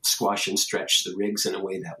to squash and stretch the rigs in a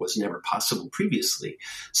way that was never possible previously.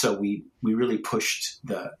 So we really pushed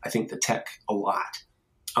the tech a lot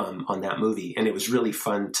on that movie. And it was really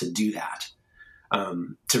fun to do that,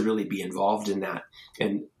 to really be involved in that.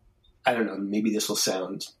 And I don't know, maybe this will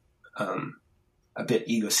sound a bit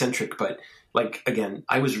egocentric, but like, again,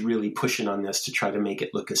 I was really pushing on this to try to make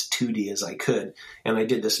it look as 2D as I could. And I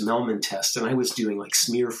did this Melman test, and I was doing like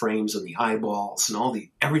smear frames on the eyeballs and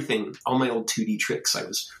everything, all my old 2D tricks. I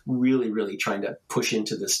was really, really trying to push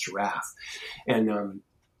into this giraffe. And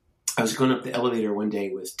I was going up the elevator one day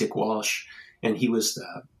with Dick Walsh, and he was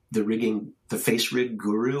the face rig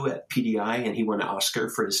guru at PDI, and he won an Oscar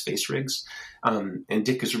for his face rigs. And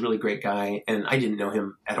Dick is a really great guy, and I didn't know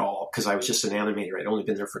him at all because I was just an animator. I'd only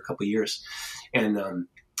been there for a couple of years. And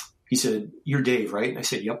he said, "You're Dave, right?" And I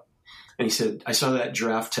said, "Yep." And he said, "I saw that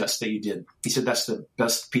giraffe test that you did." He said, "That's the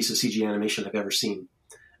best piece of CG animation I've ever seen." And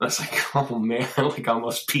I was like, oh man, like I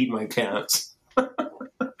almost peed my pants.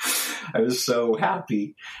 I was so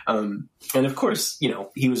happy. And of course,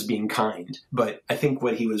 he was being kind, but I think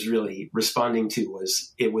what he was really responding to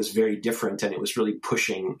was it was very different, and it was really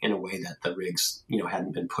pushing in a way that the rigs,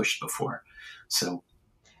 hadn't been pushed before. So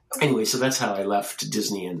anyway, so that's how I left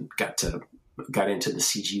Disney and got into the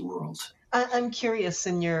CG world. I'm curious,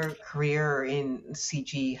 in your career in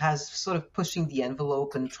CG, has sort of pushing the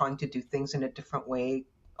envelope and trying to do things in a different way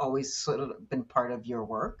always sort of been part of your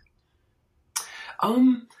work?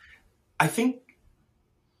 I think,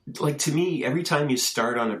 like, to me, every time you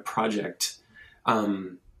start on a project,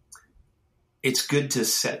 it's good to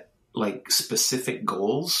set like specific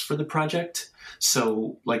goals for the project.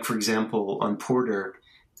 So, like, for example, on Porter,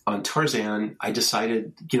 on Tarzan, I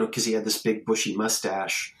decided, because he had this big bushy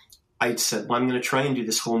mustache, I said, well, I'm going to try and do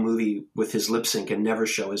this whole movie with his lip sync and never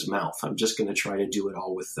show his mouth. I'm just going to try to do it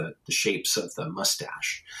all with the shapes of the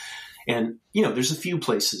mustache. And, there's a few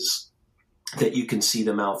places that you can see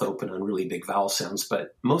the mouth open on really big vowel sounds,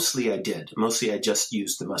 but mostly I did. Mostly I just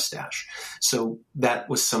used the mustache. So that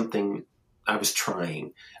was something I was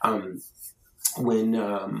trying.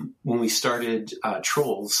 When we started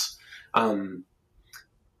Trolls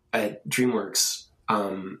at DreamWorks,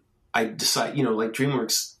 I decided, like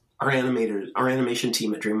DreamWorks, our animation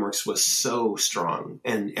team at DreamWorks was so strong,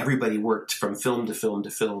 and everybody worked from film to film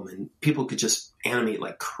to film, and people could just animate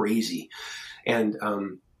like crazy. And,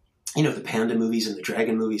 the panda movies and the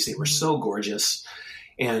dragon movies, they were so gorgeous.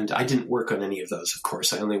 And I didn't work on any of those, of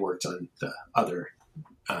course. I only worked on the other,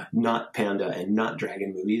 not panda and not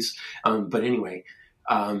dragon movies. But anyway,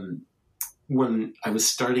 when I was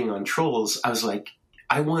starting on Trolls, I was like,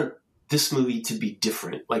 I want this movie to be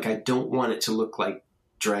different. Like, I don't want it to look like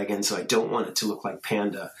dragons. I don't want it to look like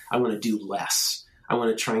panda. I want to do less. I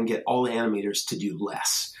want to try and get all the animators to do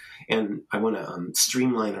less. And I want to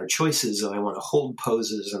streamline our choices, and I want to hold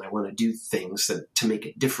poses, and I want to do things to make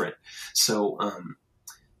it different. So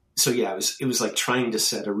yeah, it was like trying to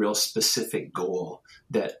set a real specific goal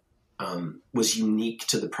that was unique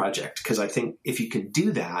to the project. Because I think if you can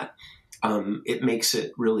do that, it makes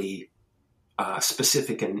it really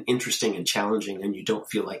specific and interesting and challenging, and you don't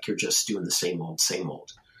feel like you're just doing the same old,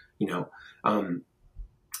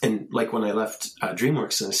 and like when I left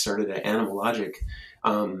DreamWorks and I started at Animalogic,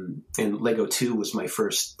 and Lego 2 was my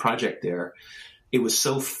first project there, it was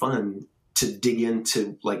so fun to dig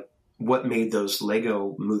into like what made those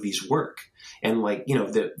Lego movies work. And like,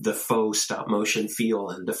 the faux stop motion feel,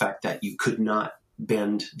 and the fact that you could not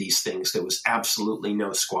bend these things. There was absolutely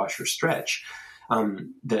no squash or stretch,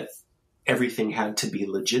 that everything had to be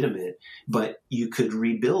legitimate, but you could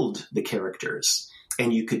rebuild the characters,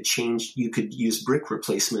 and you could use brick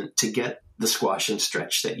replacement to get the squash and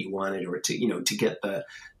stretch that you wanted, or to get the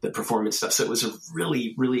performance stuff. So it was a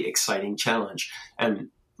really, really exciting challenge. And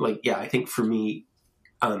I think for me,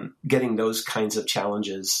 getting those kinds of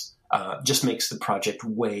challenges just makes the project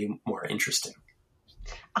way more interesting.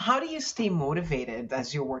 How do you stay motivated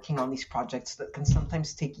as you're working on these projects that can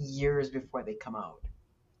sometimes take years before they come out?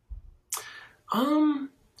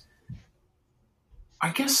 I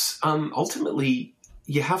guess ultimately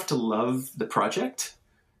you have to love the project.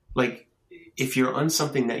 Like, if you're on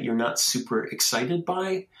something that you're not super excited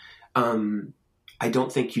by, I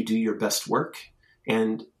don't think you do your best work.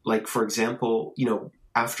 And like, for example,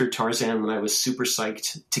 after Tarzan, when I was super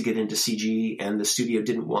psyched to get into CG and the studio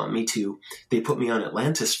didn't want me to, they put me on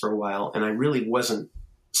Atlantis for a while, and I really wasn't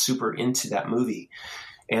super into that movie.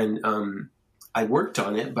 And I worked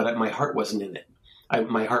on it, but my heart wasn't in it.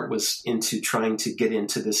 My heart was into trying to get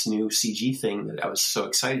into this new CG thing that I was so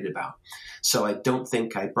excited about. So I don't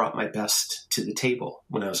think I brought my best to the table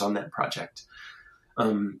when I was on that project.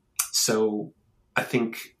 So I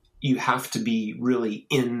think you have to be really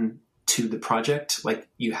into the project. Like,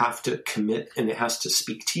 you have to commit, and it has to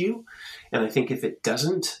speak to you. And I think if it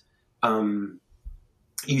doesn't,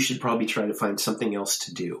 you should probably try to find something else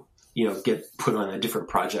to do. Get put on a different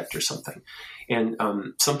project or something. And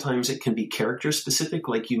sometimes it can be character specific.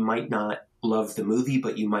 Like, you might not love the movie,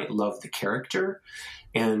 but you might love the character.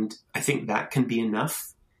 And I think that can be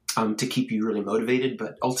enough to keep you really motivated.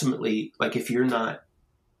 But ultimately, like, if you're not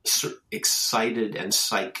excited and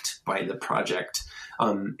psyched by the project,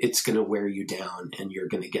 it's going to wear you down, and you're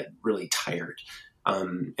going to get really tired.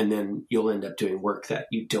 And then you'll end up doing work that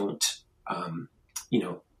you don't,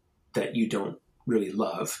 really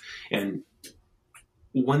love. And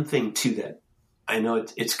one thing too, that I know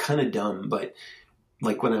it's kind of dumb, but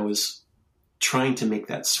like when I was trying to make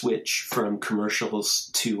that switch from commercials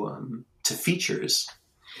to features,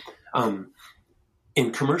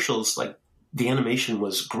 in commercials, like, the animation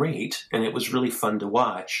was great and it was really fun to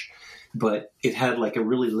watch, but it had like a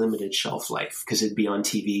really limited shelf life, because it'd be on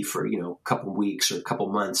TV for, a couple weeks or a couple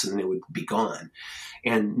months, and then it would be gone.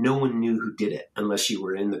 And no one knew who did it unless you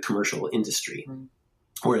were in the commercial industry. Mm.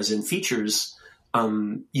 Whereas in features,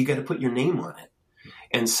 you got to put your name on it.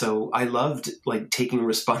 And so I loved like taking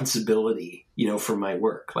responsibility, for my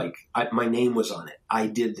work. Like, my name was on it. I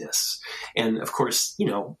did this. And of course,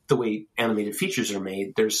 the way animated features are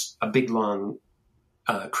made, there's a big, long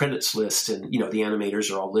credits list, and, the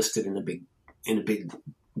animators are all listed in a big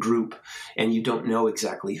group, and you don't know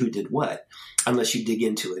exactly who did what unless you dig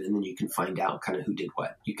into it, and then you can find out kind of who did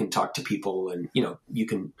what. You can talk to people, and, you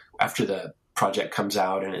can, after the project comes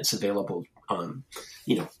out and it's available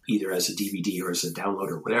either as a DVD or as a download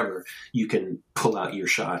or whatever, you can pull out your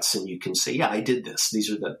shots and you can say, yeah, I did this.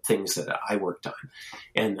 These are the things that I worked on.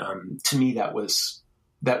 And to me, that was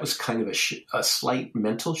kind of a slight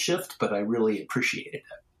mental shift, but I really appreciated it.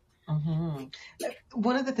 Mm-hmm.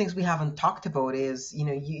 One of the things we haven't talked about is,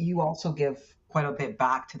 you also give quite a bit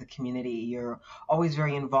back to the community. You're always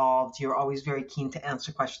very involved. You're always very keen to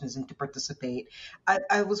answer questions and to participate.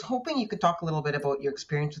 I was hoping you could talk a little bit about your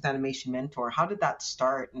experience with Animation Mentor. How did that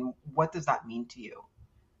start, and what does that mean to you?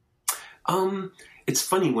 It's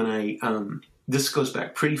funny when this goes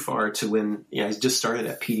back pretty far to when I just started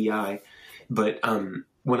at PDI, but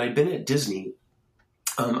when I'd been at Disney,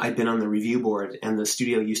 I'd been on the review board, and the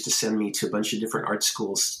studio used to send me to a bunch of different art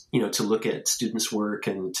schools, to look at students' work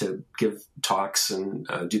and to give talks and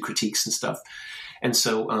do critiques and stuff. And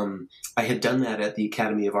so I had done that at the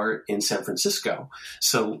Academy of Art in San Francisco.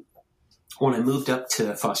 So when I moved up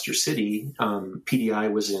to Foster City,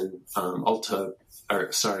 PDI was in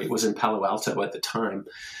was in Palo Alto at the time.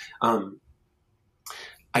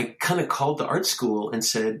 I kind of called the art school and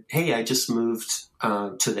said, hey, I just moved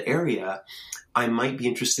to the area. I might be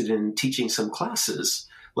interested in teaching some classes.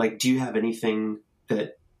 Like, do you have anything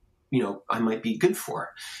that, I might be good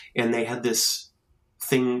for? And they had this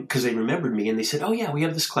thing, because they remembered me, and they said, oh yeah, we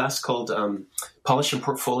have this class called Polish and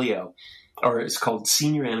Portfolio, or it's called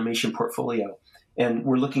Senior Animation Portfolio, and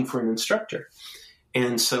we're looking for an instructor.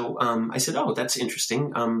 And so I said, oh, that's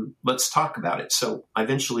interesting. Let's talk about it. So I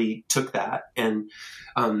eventually took that, and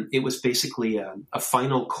it was basically a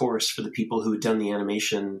final course for the people who had done the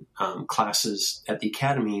animation classes at the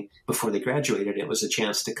Academy before they graduated. It was a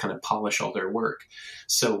chance to kind of polish all their work.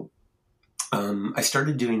 So I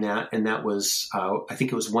started doing that, and that was, I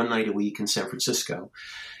think it was one night a week in San Francisco.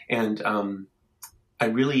 And I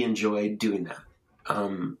really enjoyed doing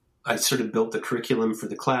that. I sort of built the curriculum for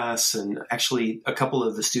the class, and actually a couple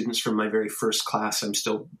of the students from my very first class I'm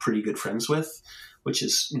still pretty good friends with, which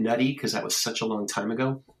is nutty because that was such a long time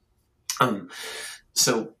ago.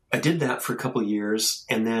 So I did that for a couple of years,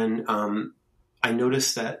 and then I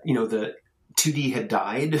noticed that, the 2D had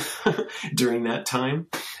died during that time.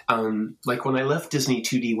 Like when I left Disney,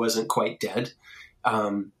 2D wasn't quite dead,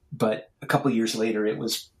 but a couple of years later it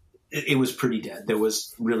was pretty dead. There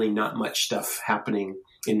was really not much stuff happening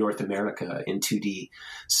in North America in 2D.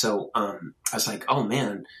 So I was like, oh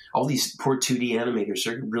man, all these poor 2D animators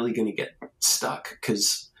are really going to get stuck,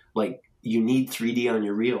 because like you need 3D on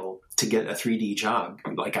your reel to get a 3D job.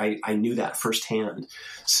 Like I knew that firsthand.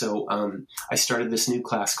 So I started this new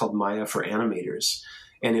class called Maya for Animators,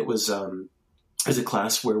 and it was a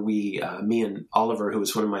class where me and Oliver, who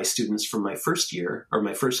was one of my students from my first year, or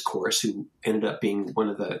my first course, who ended up being one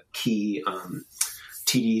of the key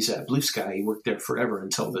TDs at Blue Sky. He worked there forever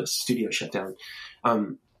until the studio shut down.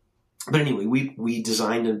 But anyway, we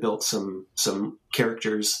designed and built some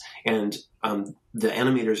characters, and the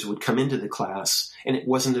animators would come into the class, and it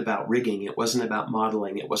wasn't about rigging, it wasn't about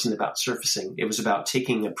modeling, it wasn't about surfacing. It was about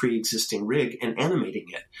taking a pre-existing rig and animating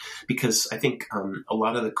it, because I think a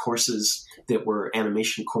lot of the courses that were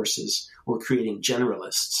animation courses were creating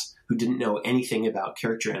generalists who didn't know anything about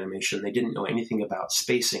character animation. They didn't know anything about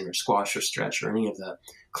spacing or squash or stretch or any of the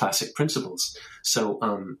classic principles. So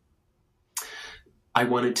I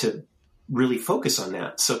wanted to really focus on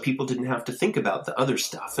that, so people didn't have to think about the other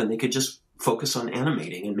stuff, and they could just focus on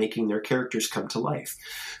animating and making their characters come to life.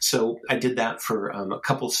 So I did that for a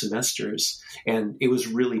couple semesters, and it was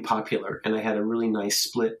really popular, and I had a really nice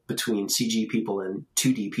split between CG people and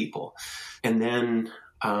 2D people. And then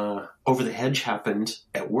Over the Hedge happened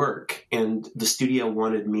at work, and the studio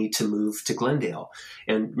wanted me to move to Glendale.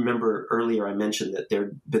 And remember earlier I mentioned that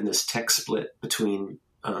there'd been this tech split between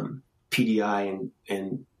PDI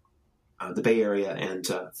and the Bay Area and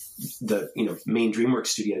the main DreamWorks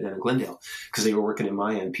studio down in Glendale, because they were working in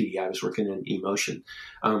Maya and PDI was working in eMotion.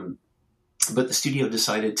 But the studio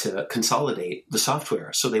decided to consolidate the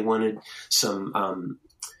software, so they wanted some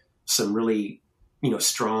really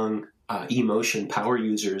strong eMotion power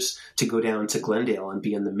users to go down to Glendale and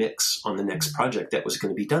be in the mix on the next project that was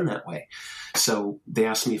going to be done that way. So they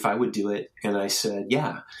asked me if I would do it, and I said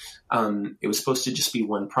yeah. It was supposed to just be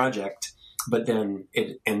one project, but then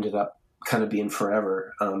it ended up kind of being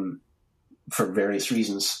forever for various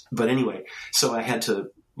reasons. But anyway, so I had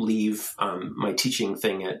to leave my teaching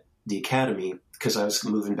thing at the Academy because I was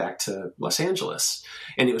moving back to Los Angeles.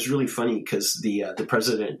 And it was really funny because the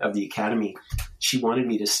president of the Academy, she wanted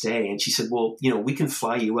me to stay. And she said, well, we can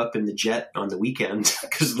fly you up in the jet on the weekend,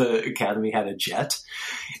 because the Academy had a jet.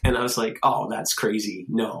 And I was like, oh, that's crazy.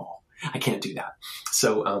 No, I can't do that.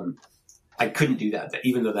 So I couldn't do that,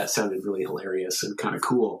 even though that sounded really hilarious and kind of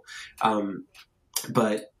cool.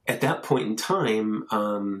 But at that point in time,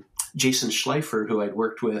 Jason Schleifer, who I'd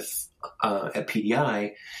worked with at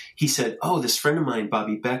PDI, he said, "Oh, this friend of mine,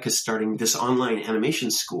 Bobby Beck, is starting this online animation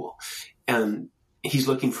school, and he's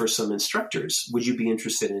looking for some instructors. Would you be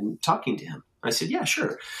interested in talking to him?" I said, "Yeah,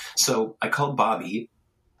 sure." So I called Bobby,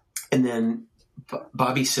 and then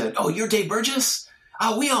Bobby said, "Oh, you're Dave Burgess?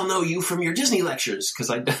 Oh, we all know you from your Disney lectures," because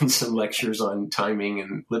I'd done some lectures on timing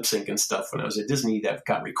and lip sync and stuff when I was at Disney that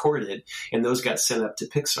got recorded, and those got sent up to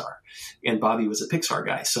Pixar. And Bobby was a Pixar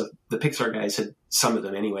guy, so the Pixar guys had, some of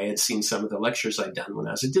them anyway, had seen some of the lectures I'd done when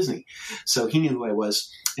I was at Disney. So he knew who I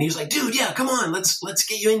was, and he was like, "Dude, yeah, come on, let's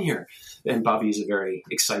get you in here." And Bobby's a very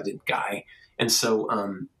excited guy, and so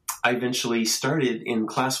I eventually started in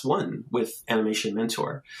class 1 with Animation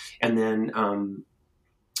Mentor, and then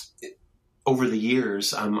over the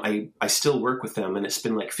years, I still work with them, and it's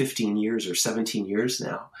been like 15 years or 17 years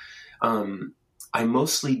now. I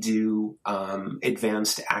mostly do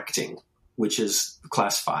advanced acting, which is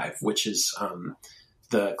class 5, which is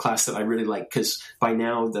the class that I really like, because by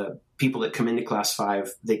now the people that come into class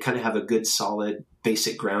 5, they kind of have a good solid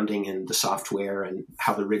basic grounding in the software and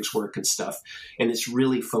how the rigs work and stuff. And it's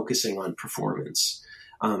really focusing on performance.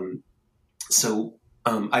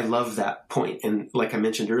 I love that point. And like I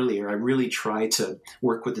mentioned earlier, I really try to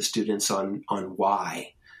work with the students on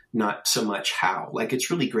why, not so much how. Like, it's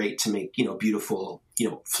really great to make, beautiful,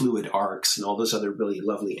 fluid arcs and all those other really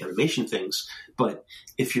lovely animation things. But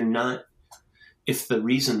if the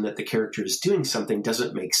reason that the character is doing something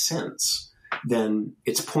doesn't make sense, then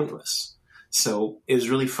it's pointless. So it was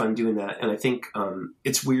really fun doing that. And I think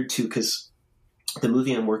it's weird too, because the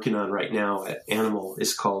movie I'm working on right now at Animal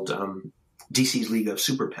is called DC's League of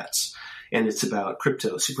Super Pets, and it's about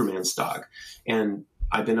Crypto, Superman's dog. And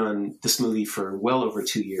I've been on this movie for well over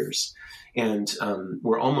 2 years, and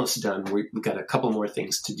we're almost done. We've got a couple more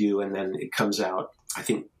things to do, and then it comes out, I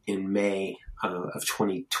think, in May of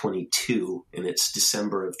 2022, and it's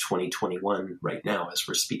December of 2021 right now as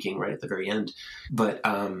we're speaking, right at the very end. But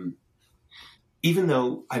even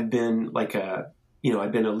though I've been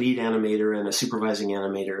I've been a lead animator and a supervising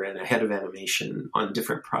animator and a head of animation on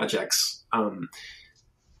different projects.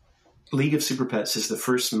 League of Super Pets is the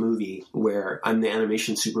first movie where I'm the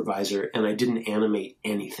animation supervisor and I didn't animate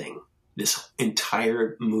anything. This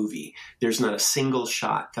entire movie, there's not a single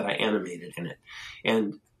shot that I animated in it.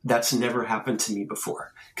 And that's never happened to me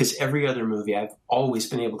before, because every other movie I've always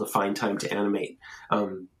been able to find time to animate.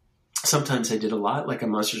 Sometimes I did a lot, like on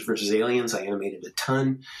Monsters vs. Aliens, I animated a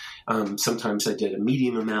ton. Sometimes I did a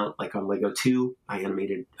medium amount, like on Lego 2, I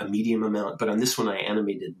animated a medium amount, but on this one I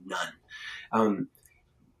animated none.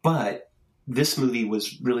 But this movie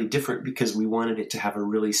was really different because we wanted it to have a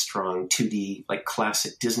really strong 2D, like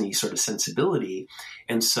classic Disney sort of sensibility.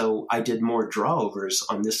 And so I did more drawovers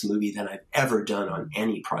on this movie than I've ever done on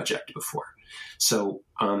any project before. So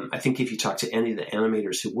I think if you talk to any of the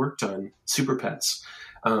animators who worked on Super Pets,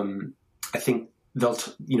 I think they'll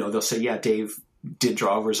say, "Yeah, Dave did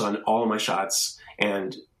drawovers on all of my shots,"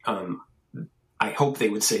 and I hope they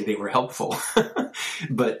would say they were helpful.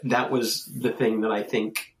 But that was the thing that I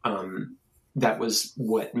think that was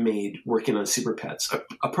what made working on Super Pets,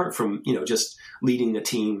 apart from just leading the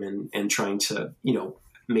team and trying to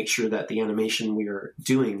make sure that the animation we were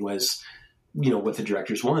doing was what the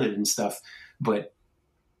directors wanted and stuff. But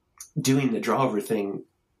doing the drawover thing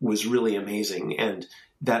was really amazing, and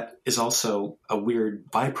that is also a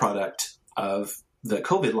weird byproduct of the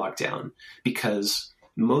COVID lockdown, because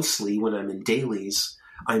mostly when I'm in dailies,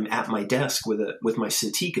 I'm at my desk with my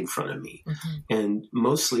Cintiq in front of me. Mm-hmm. And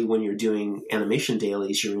mostly when you're doing animation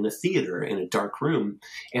dailies, you're in a theater in a dark room,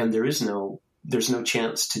 and there's no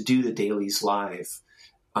chance to do the dailies live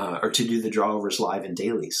or to do the drawovers live in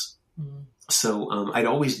dailies. Mm-hmm. So I'd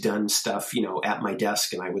always done stuff, at my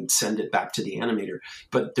desk, and I would send it back to the animator.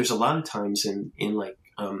 But there's a lot of times in like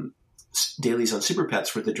dailies on Super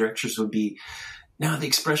Pets where the directors would be, "No, the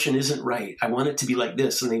expression isn't right. I want it to be like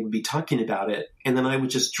this." And they would be talking about it. And then I would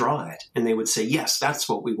just draw it. And they would say, "Yes, that's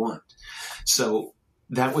what we want." So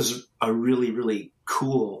that was a really, really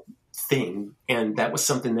cool thing. And that was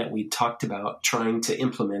something that we talked about trying to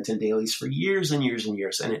implement in dailies for years and years and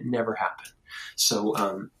years. And it never happened.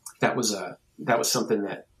 So that was something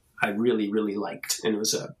that I really, really liked. And it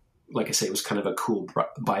was like I say, it was kind of a cool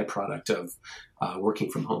byproduct of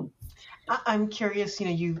working from home. I'm curious,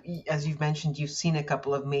 as you've mentioned, you've seen a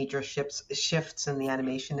couple of major shifts in the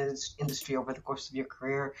animation industry over the course of your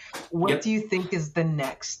career. What do you think is the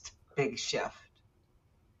next big shift?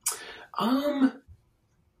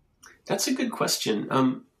 That's a good question.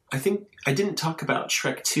 I think I didn't talk about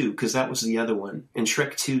Shrek 2 because that was the other one. And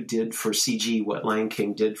Shrek 2 did for CG what Lion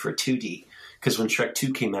King did for 2D. Because when Shrek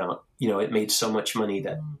 2 came out, it made so much money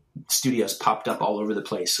that studios popped up all over the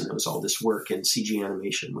place, and it was all this work in CG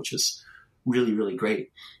animation, which is really, really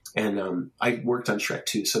great. And I worked on Shrek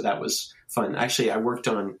 2, so that was fun. Actually, I worked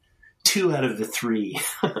on 2 out of the 3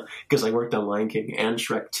 because I worked on Lion King and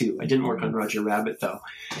Shrek 2. I didn't work on Roger Rabbit, though.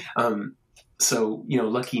 So,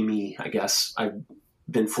 lucky me, I guess. I've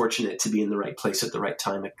been fortunate to be in the right place at the right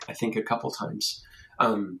time, I think a couple times.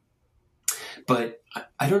 But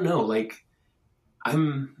I don't know,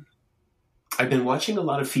 I've been watching a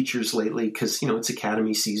lot of features lately because, it's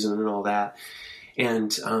Academy season and all that.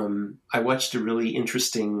 And I watched a really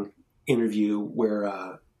interesting interview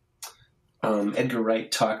where Edgar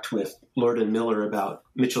Wright talked with Lord and Miller about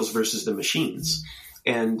Mitchell's versus the Machines.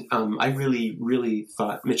 And I really, really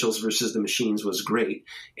thought Mitchell's versus the Machines was great.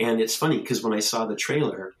 And it's funny because when I saw the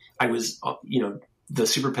trailer, I was, the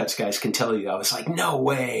Super Pets guys can tell you, I was like, no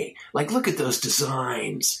way. Look at those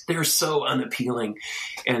designs. They're so unappealing.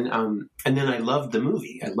 And then I loved the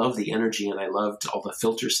movie. I loved the energy, and I loved all the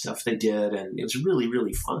filter stuff they did. And it was really,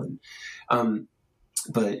 really fun.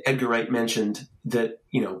 But Edgar Wright mentioned that,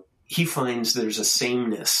 he finds there's a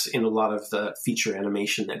sameness in a lot of the feature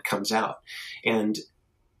animation that comes out. And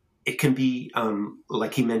it can be,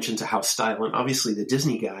 like he mentions, a house style. And obviously the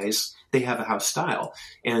Disney guys, they have a house style.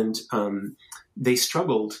 And they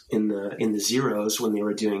struggled in the zeros when they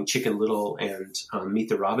were doing Chicken Little and Meet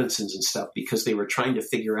the Robinsons and stuff, because they were trying to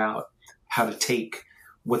figure out how to take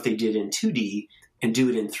what they did in 2D and do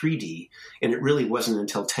it in 3D. And it really wasn't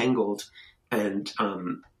until Tangled and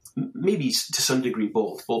maybe to some degree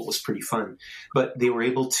Bolt was pretty fun, but they were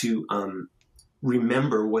able to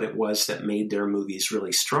remember what it was that made their movies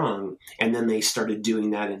really strong. And then they started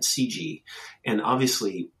doing that in CG. And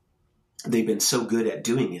obviously they've been so good at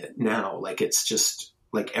doing it now. It's just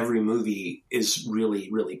every movie is really,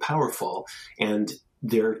 really powerful, and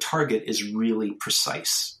their target is really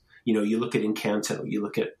precise. You look at Encanto, you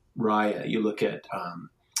look at Raya, you look at,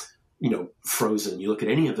 Frozen, you look at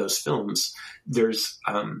any of those films, there's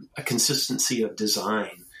a consistency of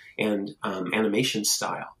design and animation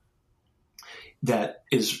style that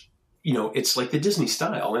is, it's like the Disney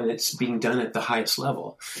style, and it's being done at the highest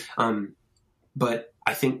level. But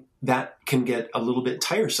I think that can get a little bit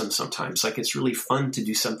tiresome sometimes. It's really fun to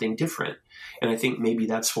do something different. And I think maybe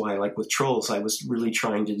that's why, with Trolls, I was really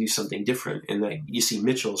trying to do something different. And that you see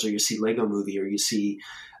Mitchell's, or you see Lego Movie, or you see,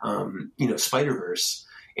 Spider-Verse,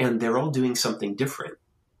 and they're all doing something different.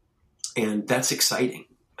 And that's exciting.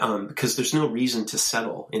 Because there's no reason to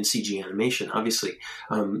settle in CG animation, obviously.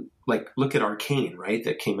 Look at Arcane, right?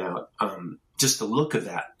 That came out. Just the look of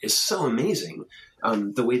that is so amazing.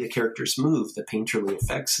 The way the characters move, the painterly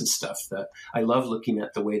effects and stuff. I love looking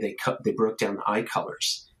at the way they broke down the eye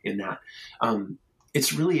colors in that.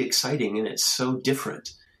 It's really exciting, and it's so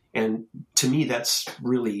different. And to me, that's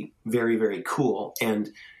really very, very cool. And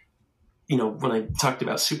when I talked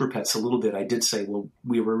about Super Pets a little bit, I did say, well,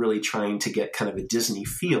 we were really trying to get kind of a Disney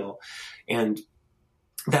feel. And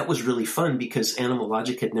that was really fun because Animal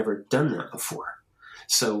Logic had never done that before.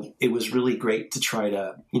 So it was really great to try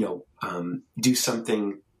to, do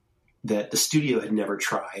something that the studio had never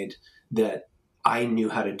tried, that I knew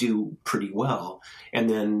how to do pretty well. And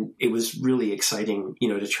then it was really exciting,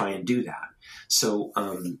 to try and do that. So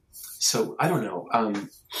I don't know.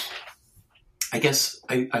 I guess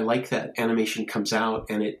I like that animation comes out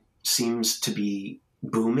and it seems to be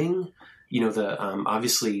booming.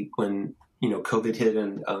 Obviously when, COVID hit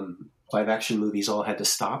and live action movies all had to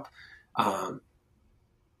stop,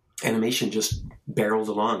 animation just barreled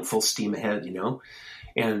along full steam ahead,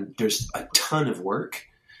 and there's a ton of work.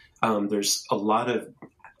 There's a lot of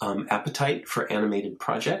appetite for animated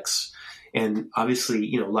projects, and obviously,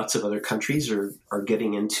 lots of other countries are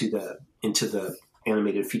getting into the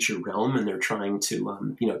animated feature realm, and they're trying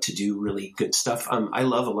to, to do really good stuff. I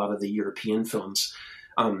love a lot of the European films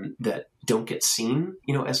that don't get seen,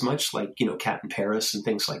 as much, like, Cat in Paris and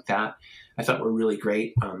things like that. I thought were really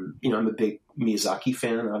great. I'm a big Miyazaki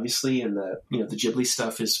fan, obviously, and the Ghibli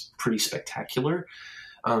stuff is pretty spectacular.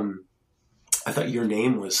 I thought Your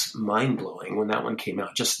Name was mind-blowing when that one came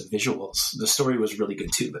out, just the visuals. The story was really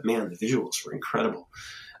good too, but man, the visuals were incredible.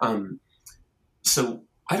 So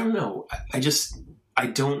I don't know. I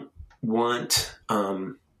don't want,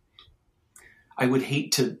 I would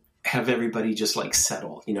hate to have everybody just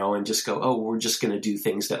settle, and just go, oh, we're just going to do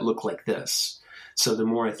things that look like this. So the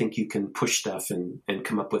more I think you can push stuff and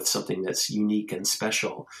come up with something that's unique and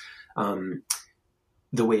special,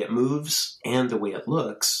 the way it moves and the way it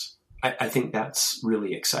looks, I think that's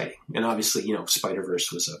really exciting. And obviously,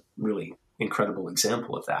 Spider-Verse was a really incredible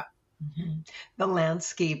example of that. Mm-hmm. The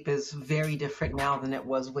landscape is very different now than it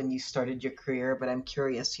was when you started your career. But I'm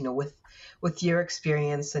curious, with your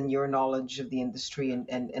experience and your knowledge of the industry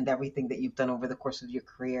and everything that you've done over the course of your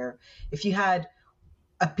career, if you had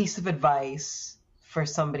a piece of advice for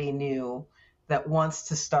somebody new that wants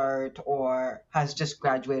to start or has just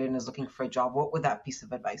graduated and is looking for a job, what would that piece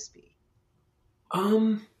of advice be?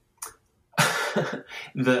 I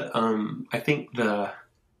think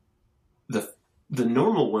the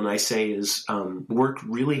normal one I say is work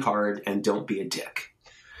really hard and don't be a dick.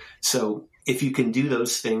 So if you can do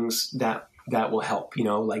those things, that will help.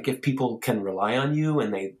 Like if people can rely on you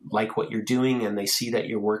and they like what you're doing and they see that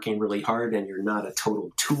you're working really hard and you're not a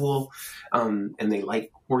total tool, and they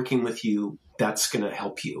like working with you, that's going to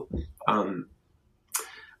help you.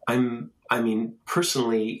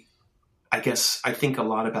 Personally, I guess I think a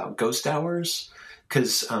lot about ghost hours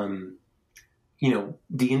because,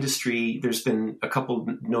 the industry, there's been a couple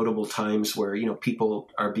notable times where, people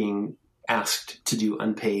are being asked to do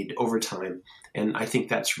unpaid overtime. And I think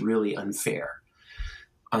that's really unfair.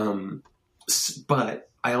 But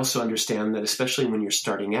I also understand that especially when you're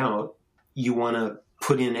starting out, you want to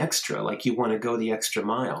put in extra, like you want to go the extra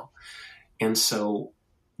mile. And so,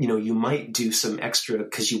 you might do some extra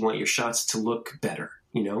because you want your shots to look better,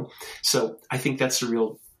 So I think that's a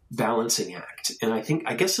real balancing act. And I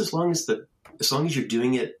guess as long as you're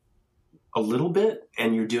doing it a little bit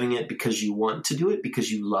and you're doing it because you want to do it,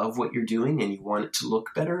 because you love what you're doing and you want it to look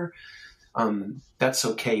better, that's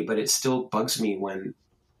okay. But it still bugs me when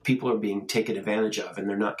people are being taken advantage of and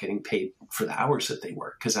they're not getting paid for the hours that they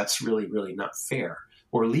work, because that's really, really not fair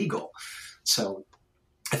or legal. So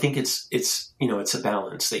I think it's a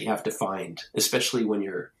balance that you have to find, especially when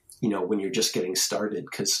you're just getting started.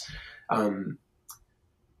 Because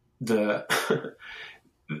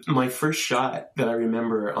my first shot that I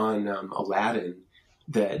remember on Aladdin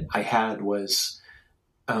that I had was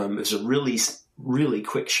it was a really, really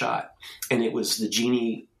quick shot, and it was the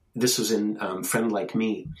genie. This was in Friend Like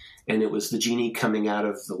Me, and it was the genie coming out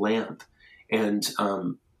of the lamp, and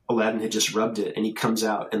Aladdin had just rubbed it, and he comes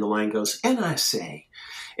out, and the line goes, "And I say,"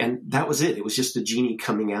 and that was it. It was just the genie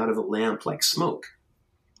coming out of a lamp like smoke.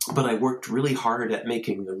 But I worked really hard at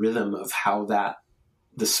making the rhythm of how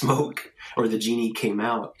the smoke or the genie came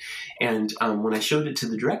out. And when I showed it to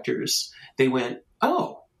the directors, they went,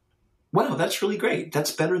 "Oh, wow, that's really great.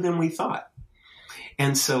 That's better than we thought."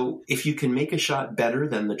 And so if you can make a shot better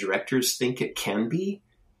than the directors think it can be,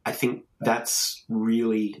 I think that's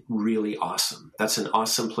really, really awesome. That's an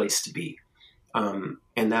awesome place to be.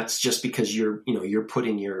 And that's just because you're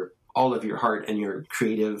putting all of your heart and your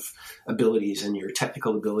creative abilities and your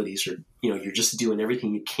technical abilities, or, you're just doing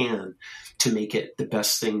everything you can to make it the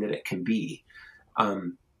best thing that it can be.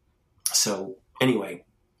 So anyway,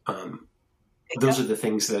 those are the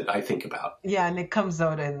things that I think about. Yeah. And it comes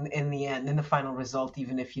out in the end, in the final result,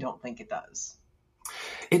 even if you don't think it does.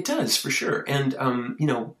 It does, for sure. And,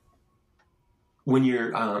 when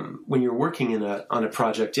you're working on a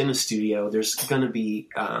project in a studio, there's going to be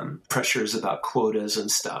pressures about quotas and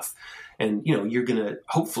stuff, and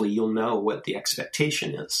hopefully you'll know what the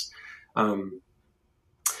expectation is,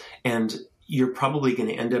 and you're probably going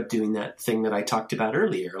to end up doing that thing that I talked about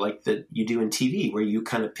earlier, like that you do in TV, where you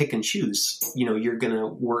kind of pick and choose. You're going to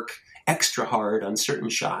work extra hard on certain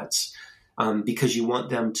shots because you want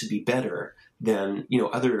them to be better than,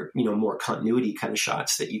 other, more continuity kind of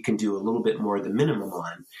shots that you can do a little bit more the minimum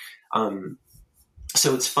on.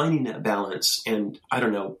 So it's finding that balance. And I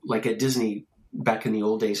don't know, like at Disney back in the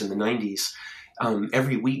old days in the 90s,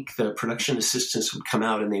 every week the production assistants would come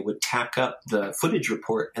out and they would tack up the footage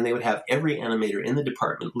report, and they would have every animator in the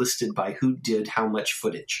department listed by who did how much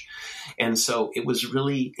footage. And so it was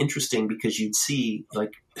really interesting because you'd see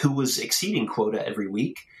like who was exceeding quota every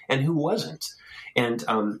week and who wasn't. And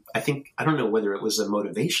I don't know whether it was a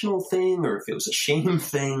motivational thing or if it was a shame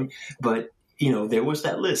thing, but, there was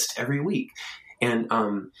that list every week. And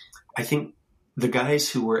I think the guys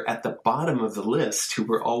who were at the bottom of the list, who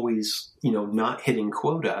were always, not hitting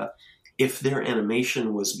quota, if their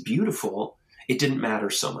animation was beautiful, it didn't matter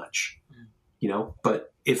so much,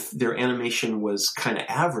 but if their animation was kind of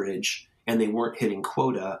average and they weren't hitting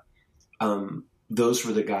quota, those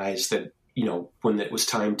were the guys that, when it was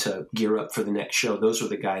time to gear up for the next show, those were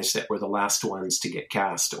the guys that were the last ones to get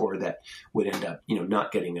cast or that would end up,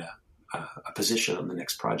 not getting a position on the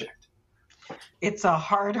next project. It's a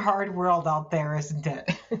hard world out there, isn't it?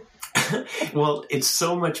 Well, it's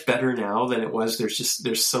so much better now than it was.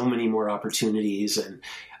 There's so many more opportunities, and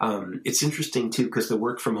it's interesting too because the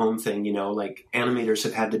work from home thing, like animators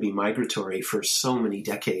have had to be migratory for so many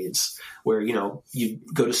decades. Where you'd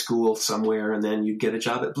go to school somewhere and then you'd get a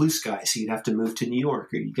job at Blue Sky, so you'd have to move to New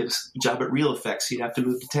York, or you'd get a job at Real Effects, so you'd have to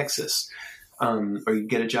move to Texas, or you'd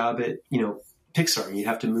get a job at Pixar, and you'd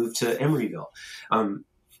have to move to Emeryville.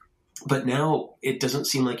 But now it doesn't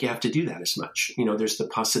seem like you have to do that as much. There's the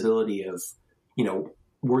possibility of,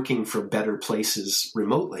 working for better places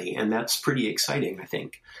remotely. And that's pretty exciting, I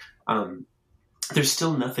think. There's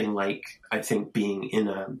still nothing like, I think, being in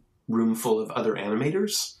a room full of other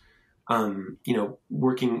animators,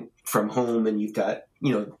 working from home, and you've got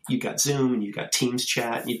Zoom, and you've got Teams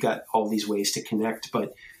chat, and you've got all these ways to connect,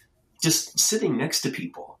 but just sitting next to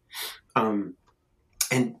people, and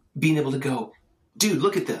being able to go, dude,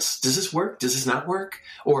 look at this. Does this work? Does this not work?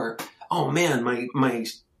 Or, oh man, my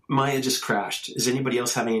Maya just crashed. Is anybody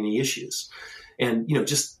else having any issues? And,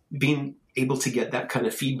 just being able to get that kind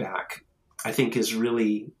of feedback, I think is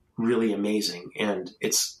really, really amazing. And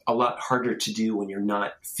it's a lot harder to do when you're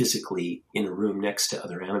not physically in a room next to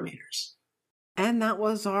other animators. And that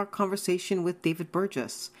was our conversation with David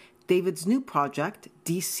Burgess. David's new project,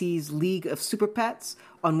 DC's League of Super Pets,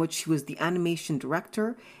 on which he was the animation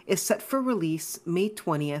director, is set for release May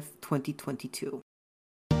 20th, 2022.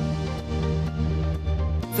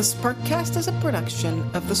 The Sparkcast is a production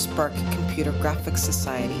of the Spark Computer Graphics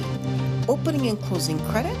Society. Opening and closing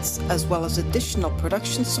credits, as well as additional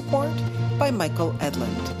production support by Michael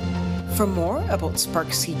Edlund. For more about Spark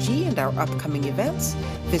CG and our upcoming events,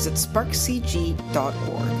 visit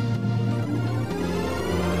sparkcg.org.